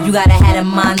 unusual. You gotta have a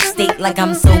mind state like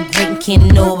I'm so great.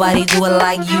 Can't nobody do it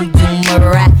like you do.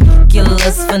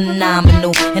 Miraculous,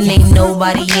 phenomenal. And ain't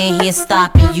nobody in here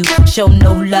stopping you. Show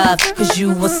no love, cause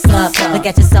you what's up. Look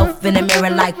at yourself in the mirror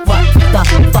like what the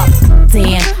fuck.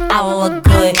 Damn, I look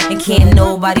good. And can't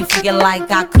nobody figure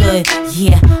like I could.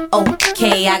 Yeah,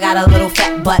 okay, I got a little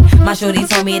fat butt. My shorty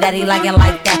told me that he like it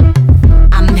like that.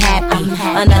 I'm happy,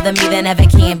 another me that never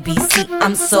can be. See,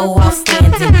 I'm so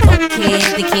outstanding. Don't care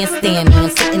if they can't stand me. I'm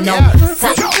sitting on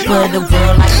top of the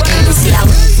world like candy. See, I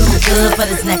look too good for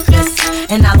this necklace,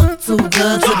 and I look too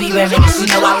good to be wearing it. You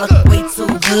know I look way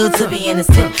too good to be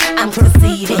innocent. I'm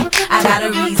conceited, I got a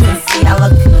reason. See, I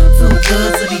look too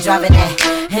good to be driving that,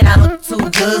 and I look too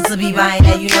good to be buying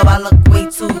that. You know I look way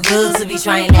too good to be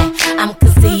trying that. I'm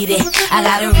conceited, I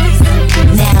got a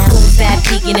reason. Now who's that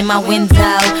peeking in my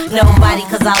window? Nobody,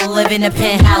 cause I live in a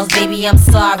penthouse. Baby, I'm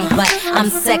sorry, but I'm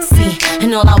sexy,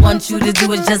 and all I want you to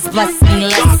do is just bless me.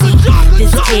 Let's see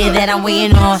this kid that I'm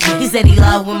waiting on. He said he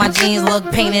loved when my jeans look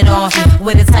painted on.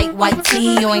 With a tight white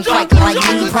tee, you ain't quite like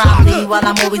me. Probably while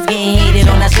I'm always getting hated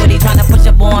on. That shorty trying to push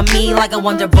up on me like a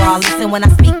wonder bra. Listen, when I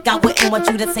speak, I wouldn't want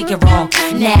you to take it wrong.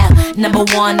 Now, number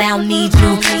one, I don't need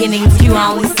you. Getting you,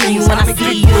 I only see you when I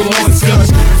see you.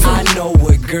 I know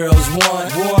what girls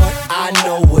want. I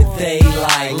know what they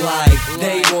like.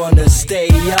 They wanna stay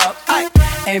up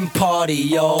and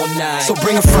party all night. So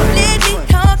bring a friend. Let me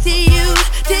talk to you,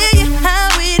 tell you how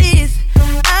it is.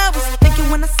 I was thinking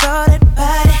when I saw that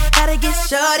body, gotta get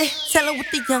shorty. Tell her what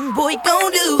the young boy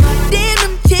gon' do. Damn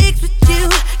them chicks with you,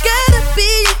 gotta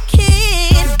be a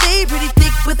kin. They pretty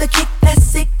thick with a kick that's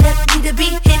sick, that need to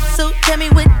be hit. So tell me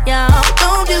what y'all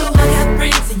gon' do. I got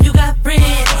friends and you got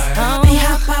friends. They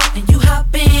hop out and you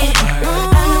hop in. I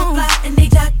look fly and they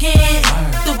jockin'.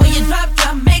 The way you drop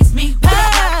makes me wild.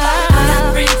 I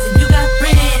got friends and you got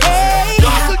friends. They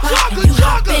hop out and you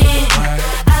hop in.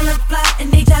 I look fly and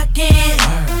they jockin'.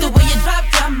 The way you drop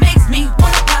makes me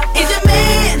wanna pop. Is your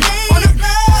man on the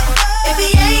floor? If he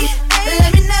ain't,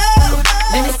 let me know.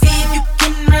 Let me see if you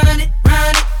can run it,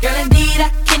 run it. Girl, indeed I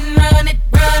can run it,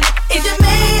 run it. Is your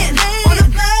man on the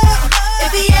floor?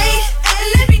 If he ain't,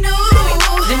 let me know.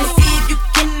 Let me see if you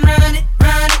can run it,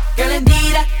 run it. Girl,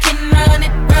 indeed I can run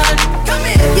it, run it. Come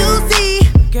here. You see,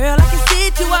 girl, I can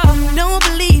set you off. Don't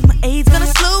believe my age gonna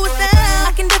slow it down.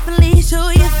 I can definitely show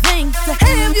you things to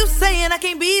have you saying I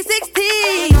can't be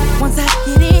 16. Once I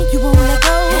get in, you won't let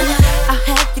go. I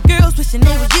have the girls wishing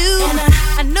they were you.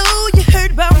 I know you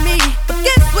heard about me, but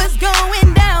guess what's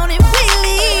going down in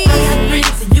Wheelie? I got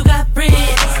friends and you got friends.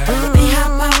 They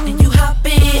hop out and you hop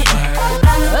in.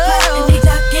 I look fly and they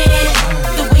jockin'.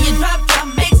 The way you drop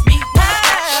makes me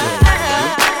wild.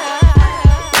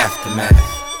 Aftermath.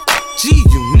 Gee,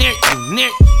 you near.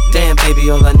 Damn, baby,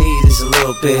 all I need is a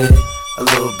little bit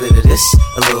of this,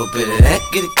 a little bit of that.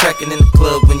 Get it crackin' in the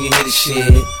club when you hear the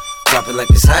shit. Drop it like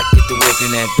it's hot, get the work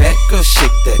in that back. Girl,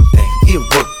 shake that thing, yeah,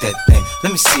 work that thing.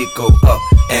 Let me see it go up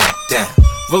and down.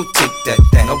 Rotate that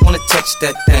thing, I wanna touch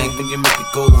that thing when you make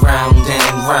it go round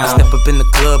and round. Step up in the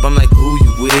club, I'm like, who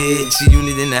you with? See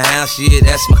unit in the house, yeah,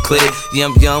 that's my clique.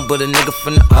 Yeah, I'm young, but a nigga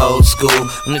from the old school.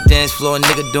 On the dance floor, a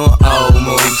nigga doing old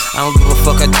moves. I don't give a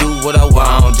fuck, I do what I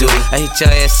want to do. I hit your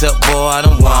ass up, boy, I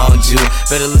don't want you.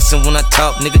 Better listen when I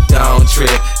talk, nigga, don't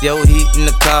trip. Yo, heat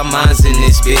in the car, mine's in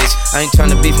this bitch. I ain't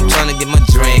tryna beef, I'm tryna get my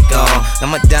drink on.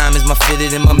 Now my diamonds, my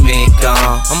fitted, and my mink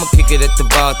on. I'ma kick it at the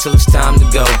bar till it's time to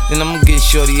go. Then I'ma get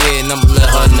shorty in and I'ma let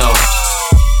her know.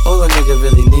 All a nigga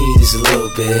really need is a little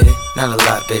bit. Not a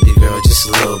lot, baby girl, just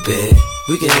a little bit.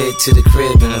 We can head to the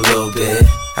crib in a little bit.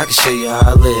 I can show you how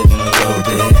I live in a little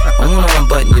bit. I wanna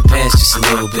unbutton your pants just a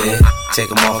little bit. Take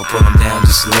them off and pull them down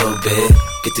just a little bit.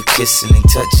 Get the kissing and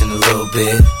touching a little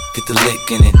bit. Get the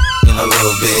licking it in a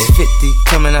little bit. 50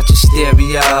 coming out your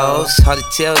stereos. Hard to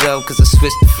tell though, cause I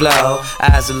switched the flow.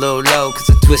 Eyes a little low, cause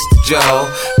I twist twist the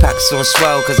jaw. Pockets on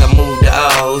swell, cause I move the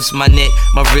O's. My neck,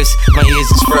 my wrist, my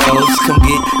ears is froze. Come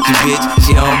get your bitch,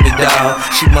 she on me, dawg.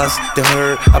 She must have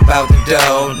heard about the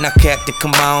dough. Now Captain,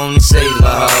 come on and say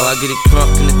la ho. I get it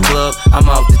crunk in the club, I'm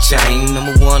off the chain.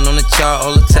 Number one on the chart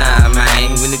all the time,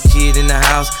 man. When the kid in the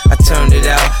house, I turned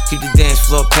it out. Keep the dance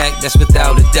floor packed, that's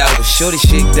without a doubt. But shorty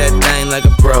shake that thing like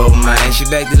a pro, man. She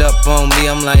backed it up on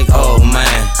me, I'm like, oh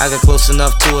man. I got close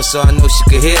enough to her so I know she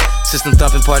could hear. System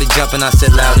thumping, party jumping, I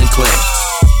said loud and clear.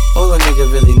 All a nigga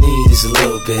really need is a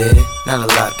little bit. Not a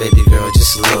lot, baby girl,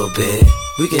 just a little bit.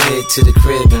 We can head to the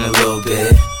crib in a little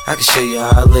bit. I can show you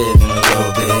how I live in a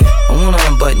little bit. I wanna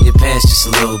unbutton your pants just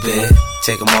a little bit.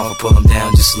 Take them off and pull them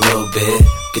down just a little bit.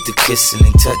 Get the kissing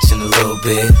and touching a little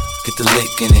bit. Get the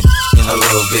licking it in a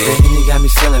little bit. Baby, you got me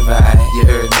feeling right, you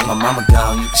heard me. My mama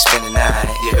gone, you can spend the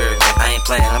night, you heard me. I ain't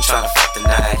playing, I'm trying to fuck the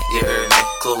night, you heard me.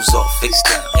 Clothes off, face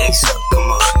down, X up, come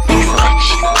on.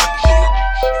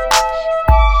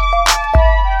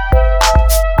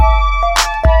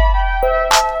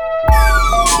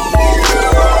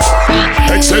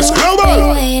 Excess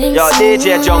Global! Yo,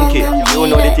 DJ Junky, you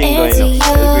know the thing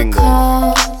going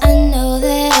on. I know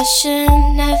that I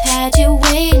shouldn't have had you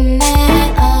waiting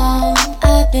at all.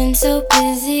 I've been so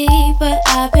busy, but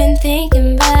I've been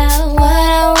thinking about what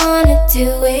I wanna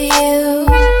do with you.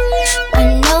 I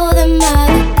know them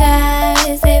other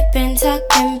guys, they've been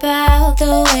talking about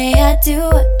the way I do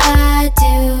what I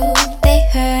do. They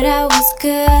heard I was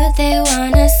good, they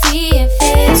wanna see if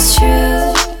it's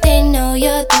true. They know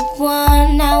you're the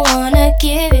one I wanna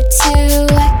give it to.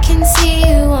 I can see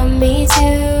you want me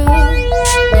too.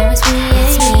 Now it's me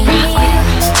and you.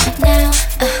 Now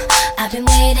I've been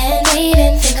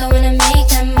waiting. Think I wanna make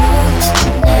that move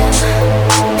now.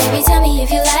 Baby, tell me if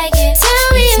you like it. Tell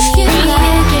me if you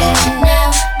like it. Now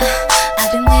I've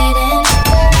been waiting.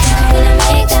 Think I wanna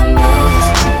make that move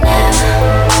now.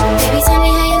 Baby, tell me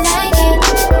how you like it.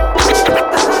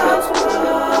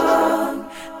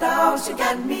 Thought you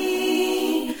got me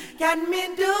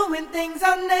doing things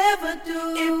I'll never do.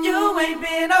 If you ain't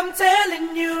been, I'm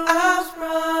telling you, I was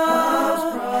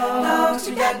wrong. Thought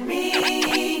you got me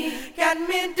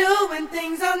doing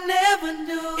things I'll never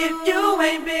do. If you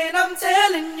ain't been, I'm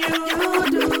telling you, you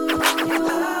do.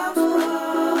 I was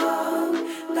wrong.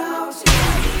 Thought you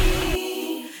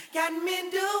got me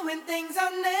doing things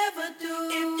I'll never do.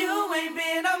 If you ain't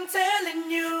been, I'm telling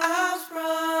you, I was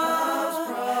wrong.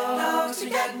 Thought you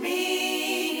got me.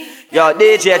 Yo,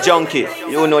 DJ Junky,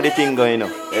 you know the thing going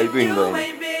on. El Gringo.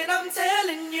 I'm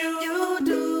telling you,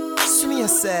 See me, I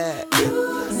said,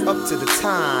 up to the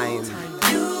time.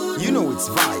 You know it's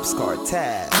Vibes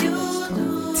Cartel.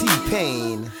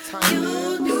 T-Pain. You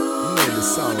know the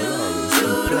song will always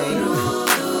keep playing.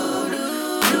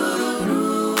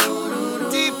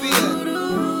 Deep in.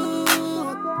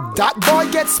 That boy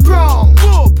gets sprung.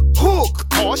 Whoop, hook.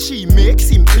 Or she makes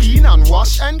him clean and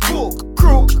wash and cook.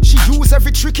 Crook, she use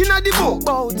every trick in the book.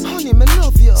 But honey, me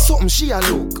love you. Something she a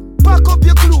look. Pack up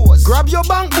your clothes, grab your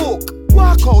bank book.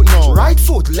 Walk out now, right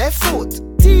foot, left foot.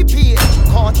 TP,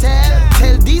 cartel.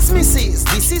 Tell these misses,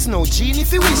 this is no genie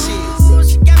if he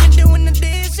wishes. She got me doing the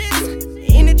dishes.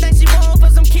 Anything she want for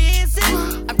some kisses.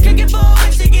 I'm cooking for her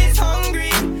when she gets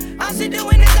hungry. All she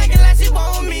doing is acting like she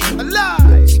want me.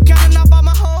 Alive. She counting up all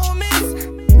my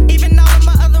homies, even all of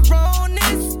my other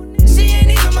wrongness. She ain't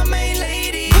even my main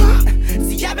lady.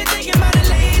 See, I've been thinking about it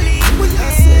lately.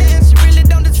 Yeah, she really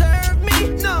don't deserve me.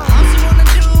 No. All she wanna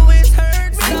do is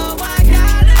hurt me. So I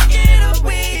gotta get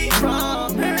away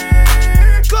from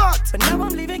her. But now I'm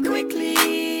leaving quickly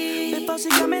before she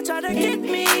come and try to get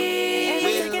me. And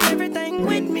I'm taking everything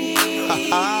with me.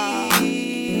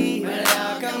 But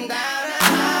I'll come down and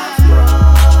I'm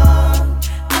strong.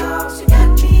 Oh, she got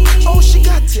me. Oh, she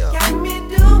got you. Got me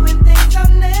doing things I'll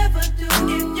never do.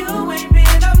 If you ain't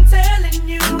been, I'm telling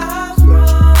you, I'm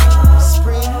wrong.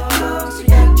 Spring. Oh, she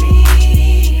got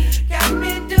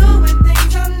me doing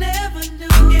things I'll never do.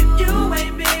 If you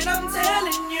ain't been, I'm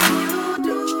telling you, you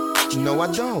do. No, I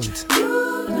don't.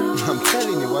 I'm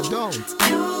telling you, I don't.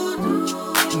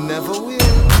 Never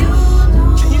will.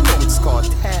 You know it's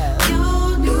cartel.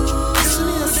 See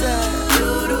me, I said.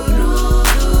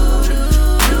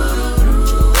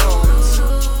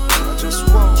 I just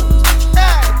won't.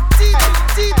 Hey,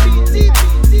 DP.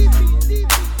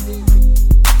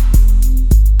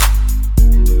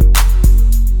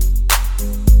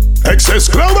 Excess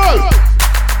Global!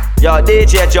 Yo,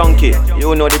 DJ Junky,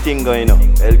 you know the thing going on.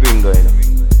 El Gringo.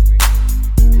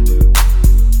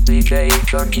 DJ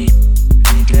Junky.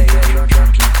 DJ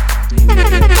Junky.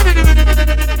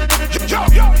 Yo.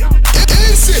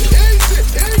 Easy.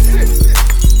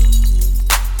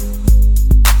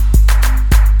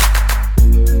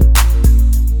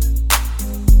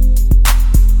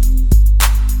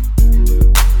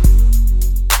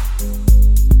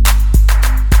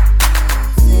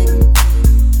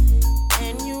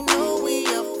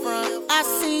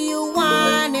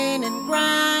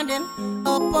 grinding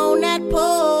up on that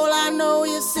pole. I know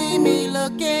you see me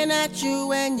looking at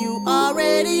you, and you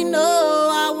already know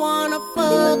I wanna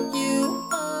fuck you.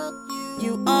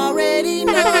 You already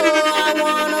know I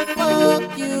wanna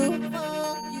fuck you.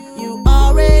 You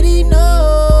already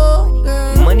know,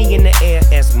 girl. Money in the air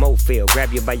as Mofil.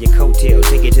 Grab you by your coattail,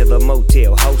 take it to the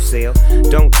motel, wholesale.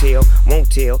 Don't tell,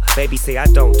 won't tell. Baby say I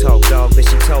don't talk, dog, then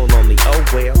she told on me. Oh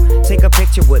well, take a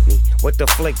picture with me. What the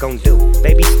flick gon' do?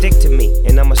 Baby, stick to me,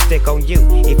 and I'ma stick on you.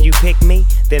 If you pick me,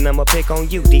 then I'ma pick on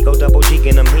you. Digo double G,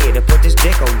 and I'm here to put this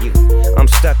dick on you. I'm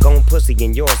stuck on pussy,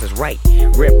 and yours is right.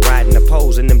 Rip riding the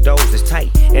poles, and them doors is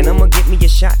tight. And I'ma get me a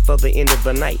shot for the end of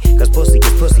the night. Cause pussy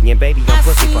is pussy, and baby, I'm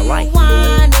pussy for life.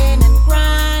 Whining and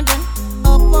grinding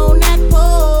up on that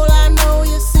pole. I know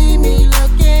you see me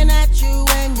looking at you,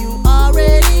 and you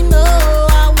already know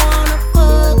I wanna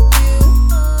fuck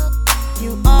you.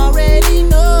 You already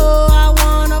know I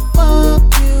wanna fuck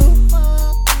you.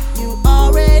 You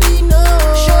already know.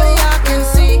 Shorty, I can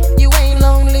see you ain't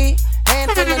lonely.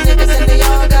 Handful of niggas and they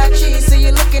all got cheese. So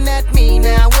you're looking at me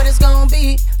now. What it's gonna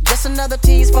be? Just another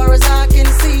tease, far as I can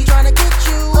see. Trying to get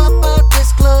you up out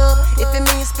this club. If it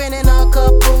means spending a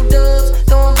couple dubs,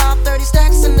 throwing about 30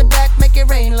 stacks in the back, make it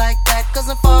rain like that. Cause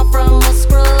I'm far from a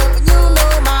scrub. You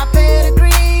know my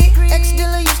pedigree.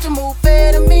 Ex-dealer used to move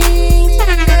fair to me.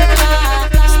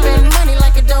 I spend money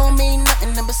like it don't mean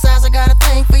nothing. And besides, I got a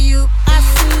thing for you. I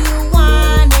see you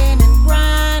whining and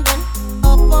grinding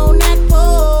up on that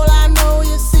pole. I know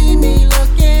you see me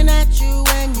looking at you,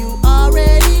 and you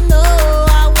already know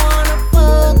I wanna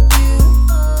fuck you.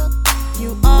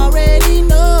 You already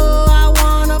know I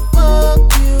wanna fuck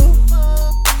you.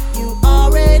 You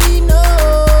already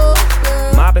know,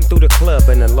 girl. Mobbing through the club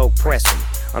in a low pressing.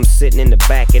 I'm sitting in the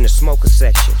back in the smoker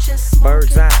section.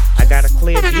 Bird's eye, I got a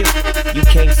clear view. You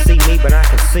can't see me, but I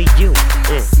can see you.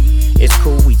 It's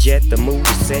cool, we jet, the mood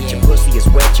is set. Your pussy is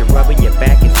wet, you're rubbing your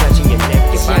back and touching your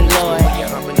neck. Your body's cool, you're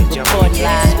humping and jumping.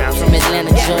 Live from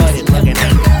Atlanta, Georgia.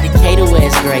 Decatur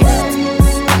is great.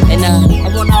 And I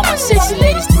want all my sexy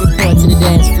ladies to report to the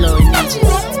dance floor immediately.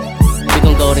 We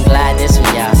gon' Golden Glide this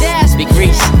one, y'all. Big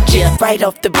Reese. Yeah, right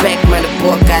off the back, man, the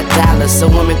boy got dollars, so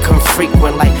women come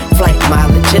frequent like flight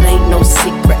mileage. It ain't no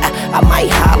secret. I might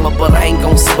holler, but I ain't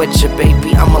gon' sweat you,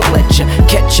 baby. I'ma let you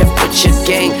catch up with your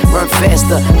gang. Run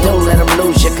faster, don't let them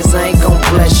lose you, cause I ain't gon'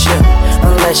 bless you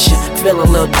unless you feel a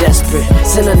little desperate.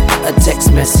 Send a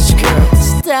text message, girl.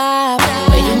 Stop,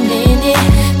 wait a minute.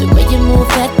 The way you move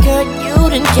that girl, you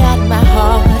done got my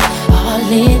heart all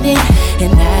in it.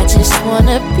 And I just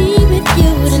wanna be with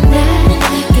you tonight.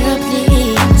 Girl,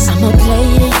 please, I'm a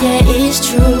player, yeah, it's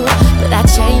true, but I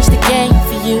changed the game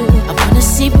for you. I wanna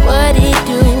see what it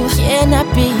do. Can I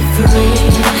be free?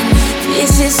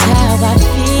 This is how I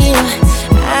feel.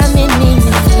 I'm in need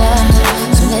of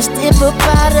love, so let's dip up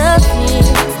out of here.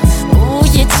 Ooh,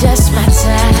 you're just my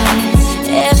type.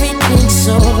 Everything's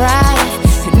so right,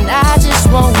 and I just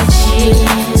want you.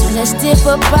 So let's dip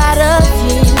up out of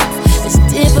here. Let's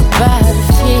dip up out of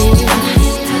here.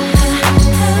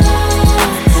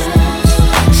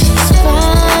 She's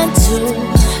fine too,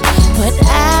 but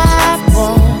I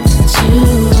want you.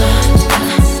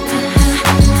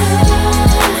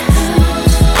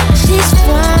 She's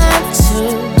fine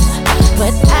too,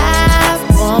 but I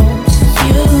want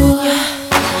you.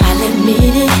 I'll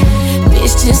admit it,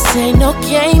 this just ain't no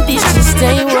game, this just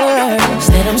ain't words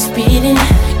that I'm speeding.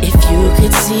 If you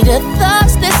could see the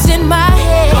thoughts that's in my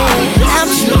head, I'm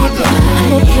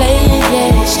a player,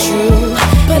 yeah, it's true,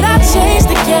 but I changed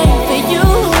the game for you.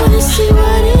 Wanna see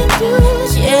what it do?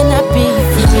 Can I be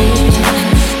free?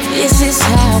 This is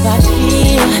how I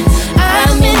feel.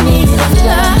 I'm in need of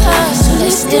love, so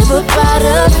let's dip up out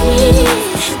of here.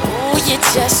 Ooh, you're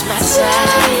just my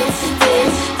type.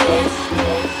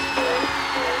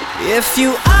 If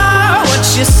you are what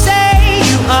you say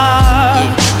you are,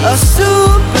 a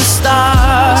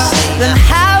superstar, then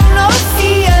have no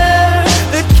fear.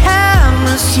 The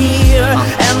camera's here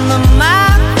and the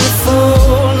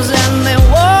microphones, and they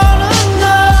wanna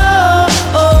know.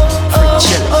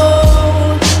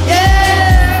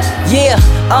 Yeah,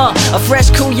 a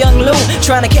fresh, cool young Lou,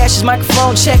 trying to cash his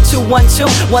microphone check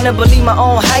 212. Wanna believe my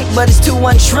own hype, but it's too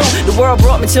untrue. The world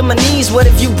brought me to my knees, what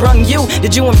have you brung you?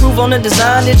 Did you improve on the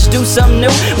design, did you do something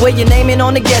new? Where your name in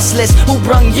on the guest list, who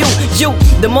brung you? You,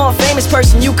 the more famous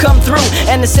person, you come through.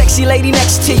 And the sexy lady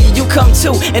next to you come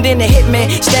too. And then the hitman,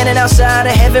 standing outside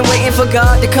of heaven, waiting for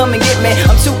God to come and get me.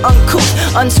 I'm too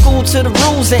uncouth, unschooled to the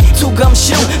rules, and too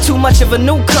gumshoe. Too much of a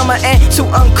newcomer and too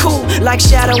uncool, like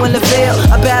Shadow in the Veil.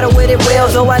 I battle with it well,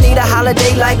 though I need a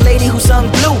holiday like lady who sung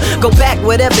young blue. Go back,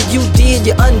 whatever you did,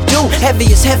 you undo. Heavy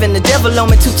as heaven, the devil on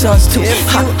me 2 tons too.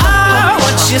 If you are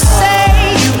what you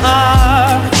say you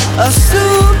are, a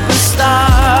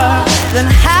superstar, then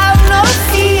have no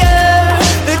fear.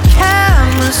 The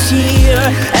camera's here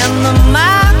and the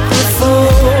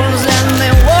microphones, and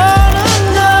they wanna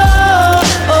know.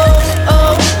 Oh,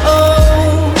 oh,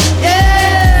 oh,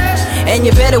 yeah. And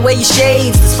you better wear your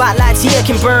shades. The spotlights here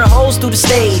can burn holes through the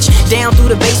stage. Down through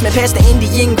the basement, past the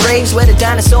Indian graves where the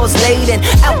dinosaurs laid. And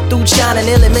out through China,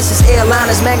 nearly misses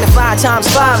airliners. Magnified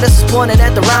 ×5, this is pointed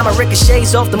at the rhyme.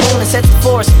 Ricochets off the moon and sets the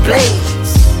forest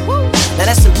ablaze. Now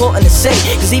that's important to say,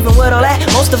 cause even with all that,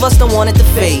 most of us don't want it to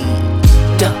fade.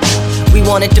 We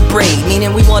wanted to braid,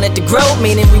 meaning we wanted to grow,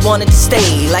 meaning we wanted to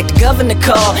stay. Like the governor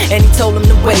called and he told him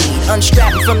to wait.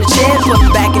 Unstrap him from the chair, put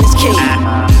him back in his cage.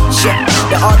 Yeah,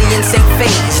 the audience ain't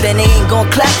phased, then they ain't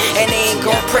gon' clap and they ain't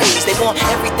gon' praise. They want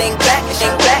everything back,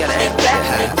 ain't back, ain't back.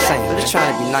 I'm just trying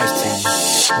to be nice to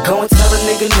you. Go and tell a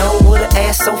nigga no with an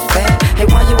ass so fat. Hey,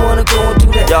 why you wanna go and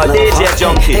do that? Yo, DJ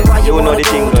Junky, hey, why you know the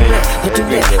thing going on. Do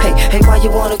that? Hey, why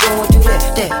you wanna go and do that?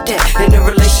 In a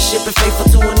relationship and faithful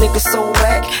to a nigga so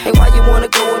whack. Hey, why you wanna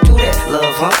go and do that?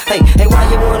 Love, huh? Hey, why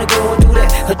you wanna go and do that?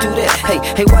 Do that?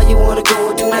 Hey, why you wanna go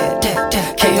and do that?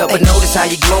 Can't help but notice how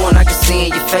you glowing, I can see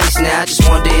in your face. Now I just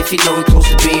wonder if you know we close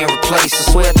to being replaced.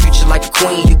 I swear I treat you like a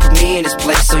queen, you put me in this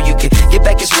place so you can get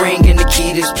back his ring and the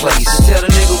key to this place. Just tell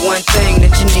the nigga one thing,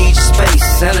 that you need your space.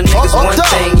 Tell the niggas one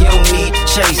thing, you don't need to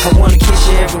chase. I wanna kiss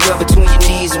you everywhere between your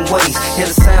knees and waist. Hear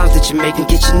the sounds that you make and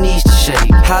get your knees to shake.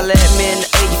 Holla at me in the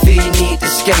A, you feel you need to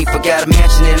escape. I got a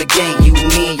mansion in the gate, you and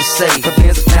me and you safe. My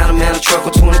fans have found a man, a truck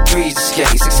with 23s to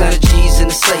skate. 600 G's in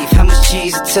the safe, how much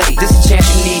cheese it take? This is a chance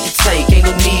you need to take, ain't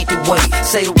no need to wait.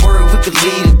 Say the word, we could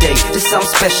lead a day. This something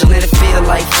special and it feel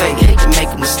like fate. Hate to make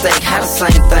a mistake, how the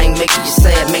same thing making you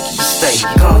sad, making you stay.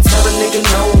 Go and tell a nigga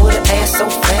no with an ass so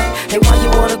fat. Hey, why you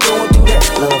wanna go and do that?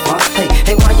 Love, huh?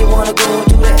 Hey, why you wanna go and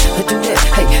do that? Do that?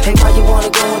 Hey, why you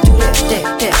wanna go and do that?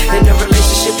 In a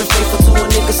relationship and faithful to a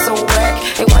nigga so whack.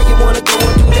 Hey, why you wanna go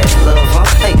and do that? Love, huh?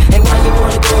 Hey, why you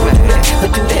wanna go and do that?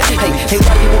 Do that? Hey,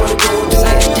 why you wanna go and do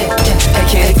that? Hey,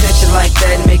 can't touch it like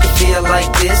that and make it feel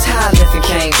like this. How I left and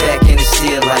came back and it's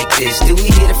still like this. Do we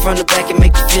hit it from the back and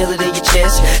make you feel it in your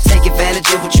chest? Take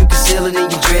advantage of what you conceal it in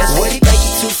your dress. What, he make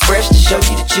you too fresh to show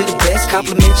you that you're the best?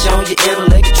 Compliment you on your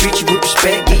intellect, treat you with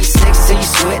respect. Get you sex till you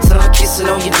sweat, tongue kissing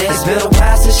on your neck. It's been a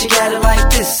while since you got it like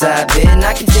this, I bet. And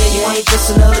I can tell you ain't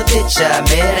just another bitch I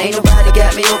met. Ain't nobody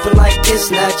got me open like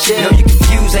this, not yet. Know you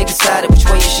confused, ain't decided which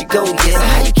way you should go yet. So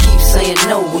how you keep saying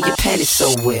no when your panties so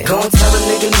wet? Go and tell a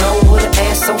nigga no with an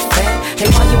ass so fat. Hey,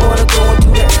 why you wanna go and do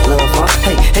that? Love, huh?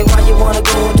 Hey, why you wanna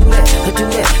go and do that? Do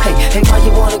that? Hey, why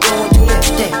you wanna go and do that?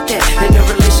 In a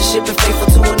relationship and faithful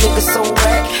to a nigga so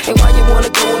whack. Hey, why you wanna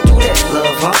go and do that?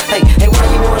 Love, huh? Hey, why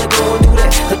you wanna go and do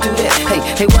that? Do that?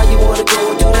 Hey, why you wanna go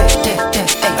and do that?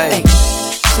 Hey,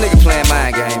 this nigga playing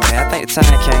mind game, man. I think the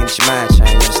time came that your mind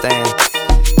changed, you understand?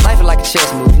 Life is like a chess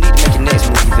move, you need to make your next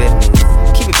move your best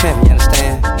move. Keep it pimpin', you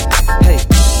understand? Hey,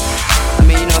 I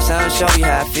mean, you know what I'm saying? I'm showing you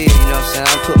how I feel, you know what I'm saying?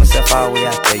 I put myself all the way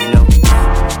out there, you know?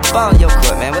 Ball in your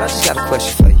court, man, but I just got a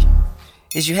question for you.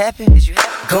 Is you happy?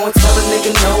 Go and tell a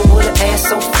nigga no with an ass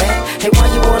so fat. Hey,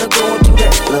 why you wanna go and do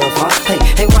that? Love, huh?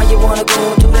 Hey, why you wanna go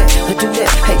and do that? Do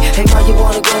that? Hey, why you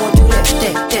wanna go and do that?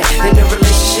 In a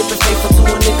relationship and faithful to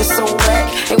a nigga so whack.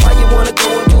 Hey, why you wanna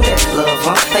go and do that? Love,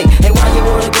 huh? Hey, why you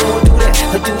wanna go and do that?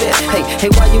 Do that?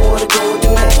 Hey, why you wanna go and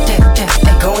do that?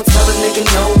 Go and tell a nigga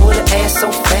no with an ass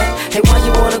so fat. Hey, why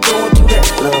you wanna go and do that?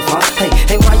 Love, huh?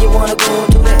 Hey, why you wanna go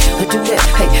and do that? Do that?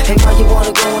 Hey, why you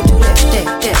wanna go and do that?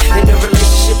 In a relationship.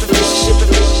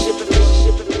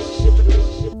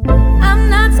 I'm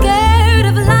not scared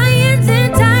of lions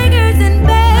and tigers and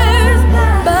bears,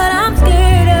 but I'm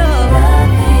scared of.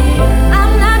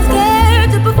 I'm not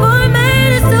scared to perform it.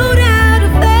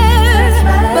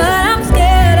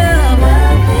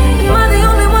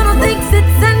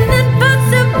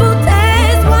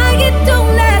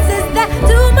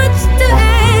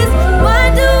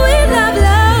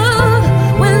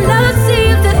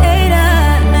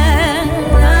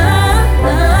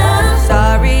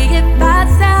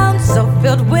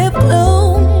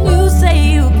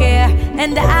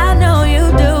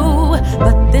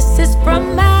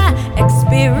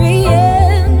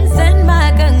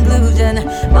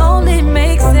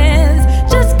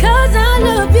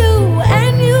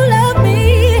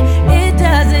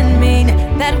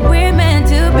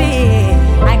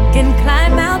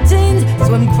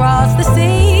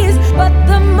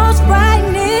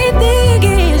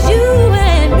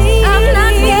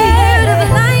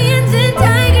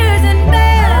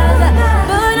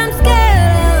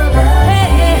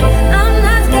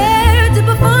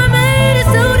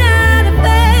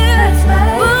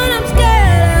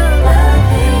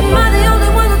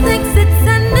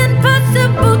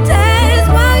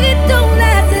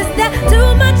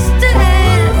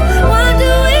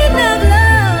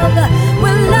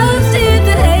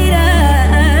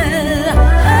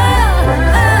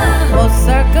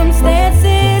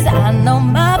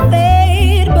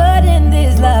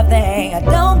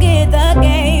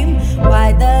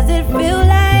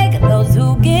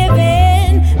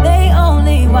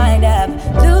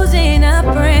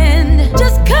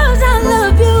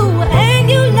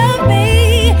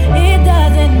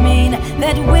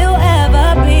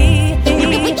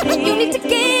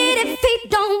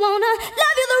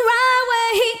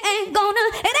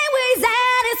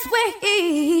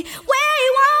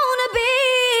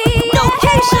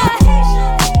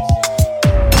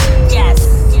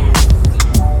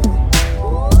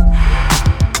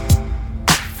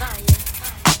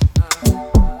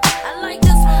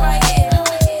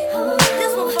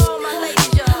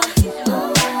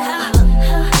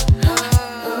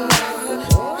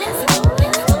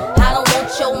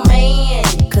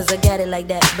 Like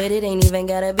that, but it ain't even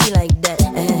gotta be like that.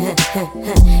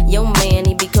 Yo man,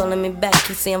 he be calling me back.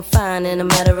 He say I'm fine, and a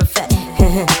matter of fact,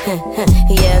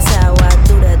 he asks how I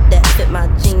do that fit my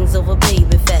jeans over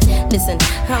baby fat. Listen,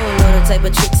 I don't know the type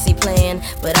of tricks he playing,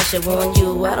 but I should warn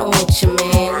you, I don't want you,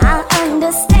 man. I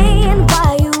understand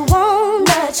why you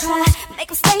wanna try, make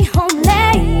him stay home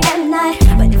late at night.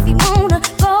 But if he wanna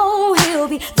go, he'll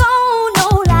be gone,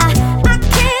 no lie. I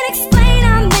can't explain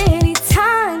how many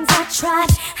times I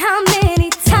tried, how many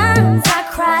times I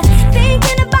cried,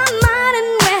 thinking about mine and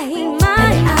where he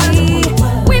might be.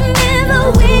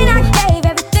 Remember when I gave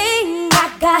everything I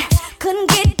got, couldn't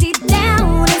get deep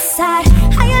down inside.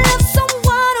 How you love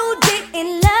someone who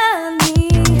didn't love me?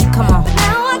 Come on. But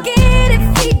now I get if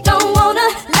he don't wanna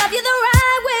love you the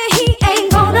right way, he ain't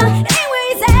gonna. Anywhere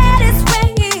he's at is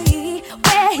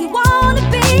where he wanna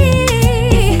be.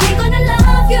 If he ain't gonna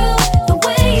love you the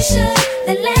way he should,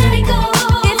 then let it go.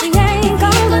 If he ain't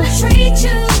gonna treat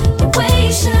you the way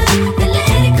he should, then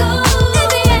let it go.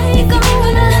 If he ain't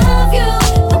gonna love you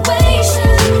the way he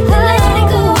should, then let it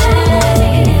go. If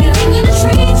he ain't gonna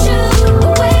treat you the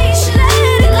way he should,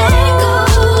 then let it go.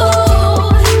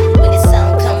 When the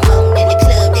song come on in the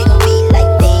club, they gon' be like,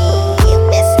 damn,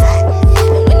 that's hot.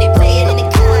 And when they play it in the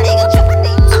car, they gon' drop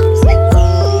their toes like,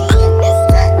 damn, that's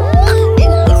hot. They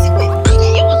gon' mix it with me.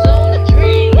 It was on the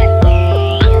tree like,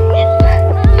 damn, that's hot.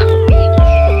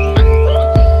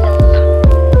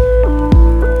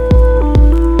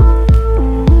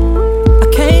 I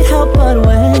can't help but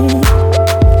wait.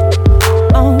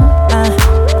 Oh, I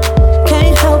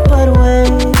can't help but wait.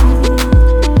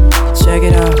 Check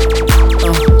it out.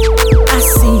 I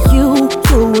see you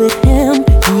with him.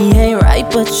 He ain't right,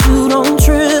 but you don't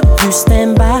trip. You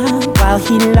stand by while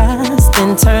he lies,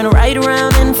 then turn right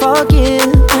around and forgive.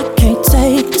 I can't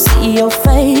take to see your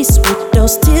face with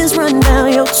those tears run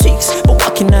down your cheeks. But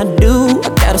what can I do? I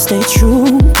gotta stay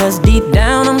true, cause deep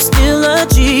down I'm still a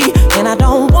G. And I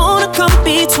don't wanna come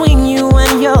between you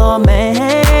and your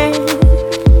man,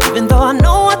 even though I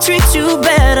know I treat you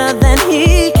better than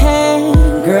he can.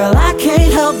 Girl, I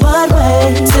can't help but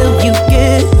wait till you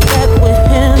get back with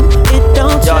him. It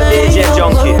don't Yo, change. DJ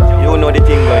Junky, you know the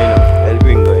thing going on. El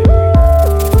Gringo, you know.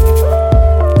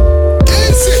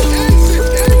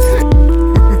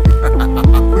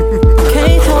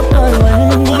 Can't help but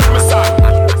wait.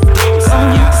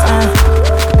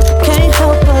 Can't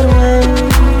help but wait.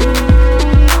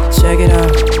 Check it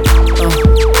out.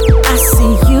 I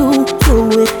see you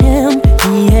with him.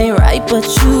 He ain't right, but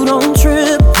you don't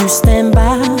trip. You stand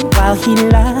by while he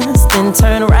lies, then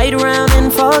turn right around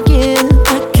and forgive.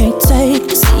 I can't take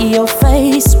to see your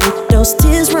face with those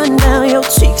tears run down your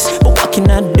cheeks. But what can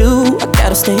I do? I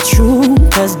gotta stay true,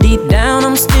 cause deep down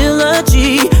I'm still a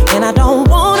G. And I don't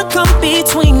wanna come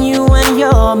between you and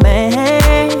your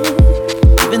man,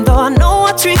 even though I know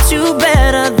I treat you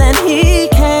better than he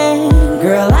can.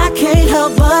 Girl, I can't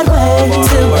help but wait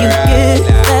till you get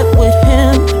that with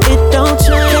him. It don't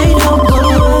change. Help but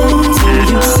wait till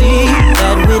you see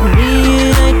that with me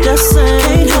it ain't the same.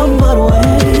 Can't help but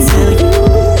wait till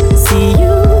you see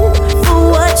you for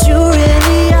what you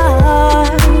really are.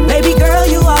 Baby girl,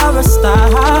 you are a star,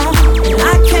 and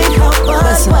I can't help but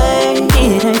wait.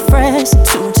 It ain't fresh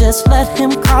to just let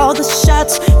him call the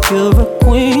shots. You're a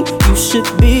queen, you should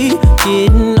be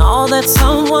getting all that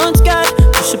someone's got.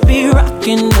 You should be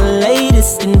rocking the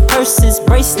latest in purses,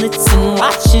 bracelets, and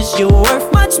watches. You're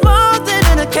worth much more than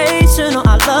an occasional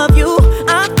I love you,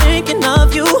 I'm thinking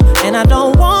of you. And I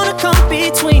don't wanna come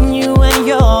between you and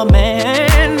your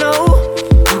man, no,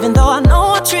 even though I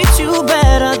know I treat you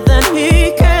better than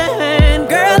he can.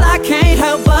 Girl, I can't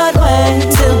help but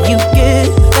wait till you get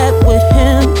that with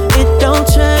him. It don't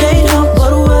change. Can't help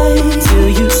but wait till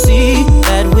you see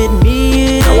that with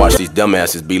me. I watch these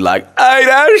dumbasses be like, hey,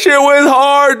 that shit was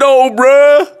hard though,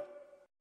 bruh.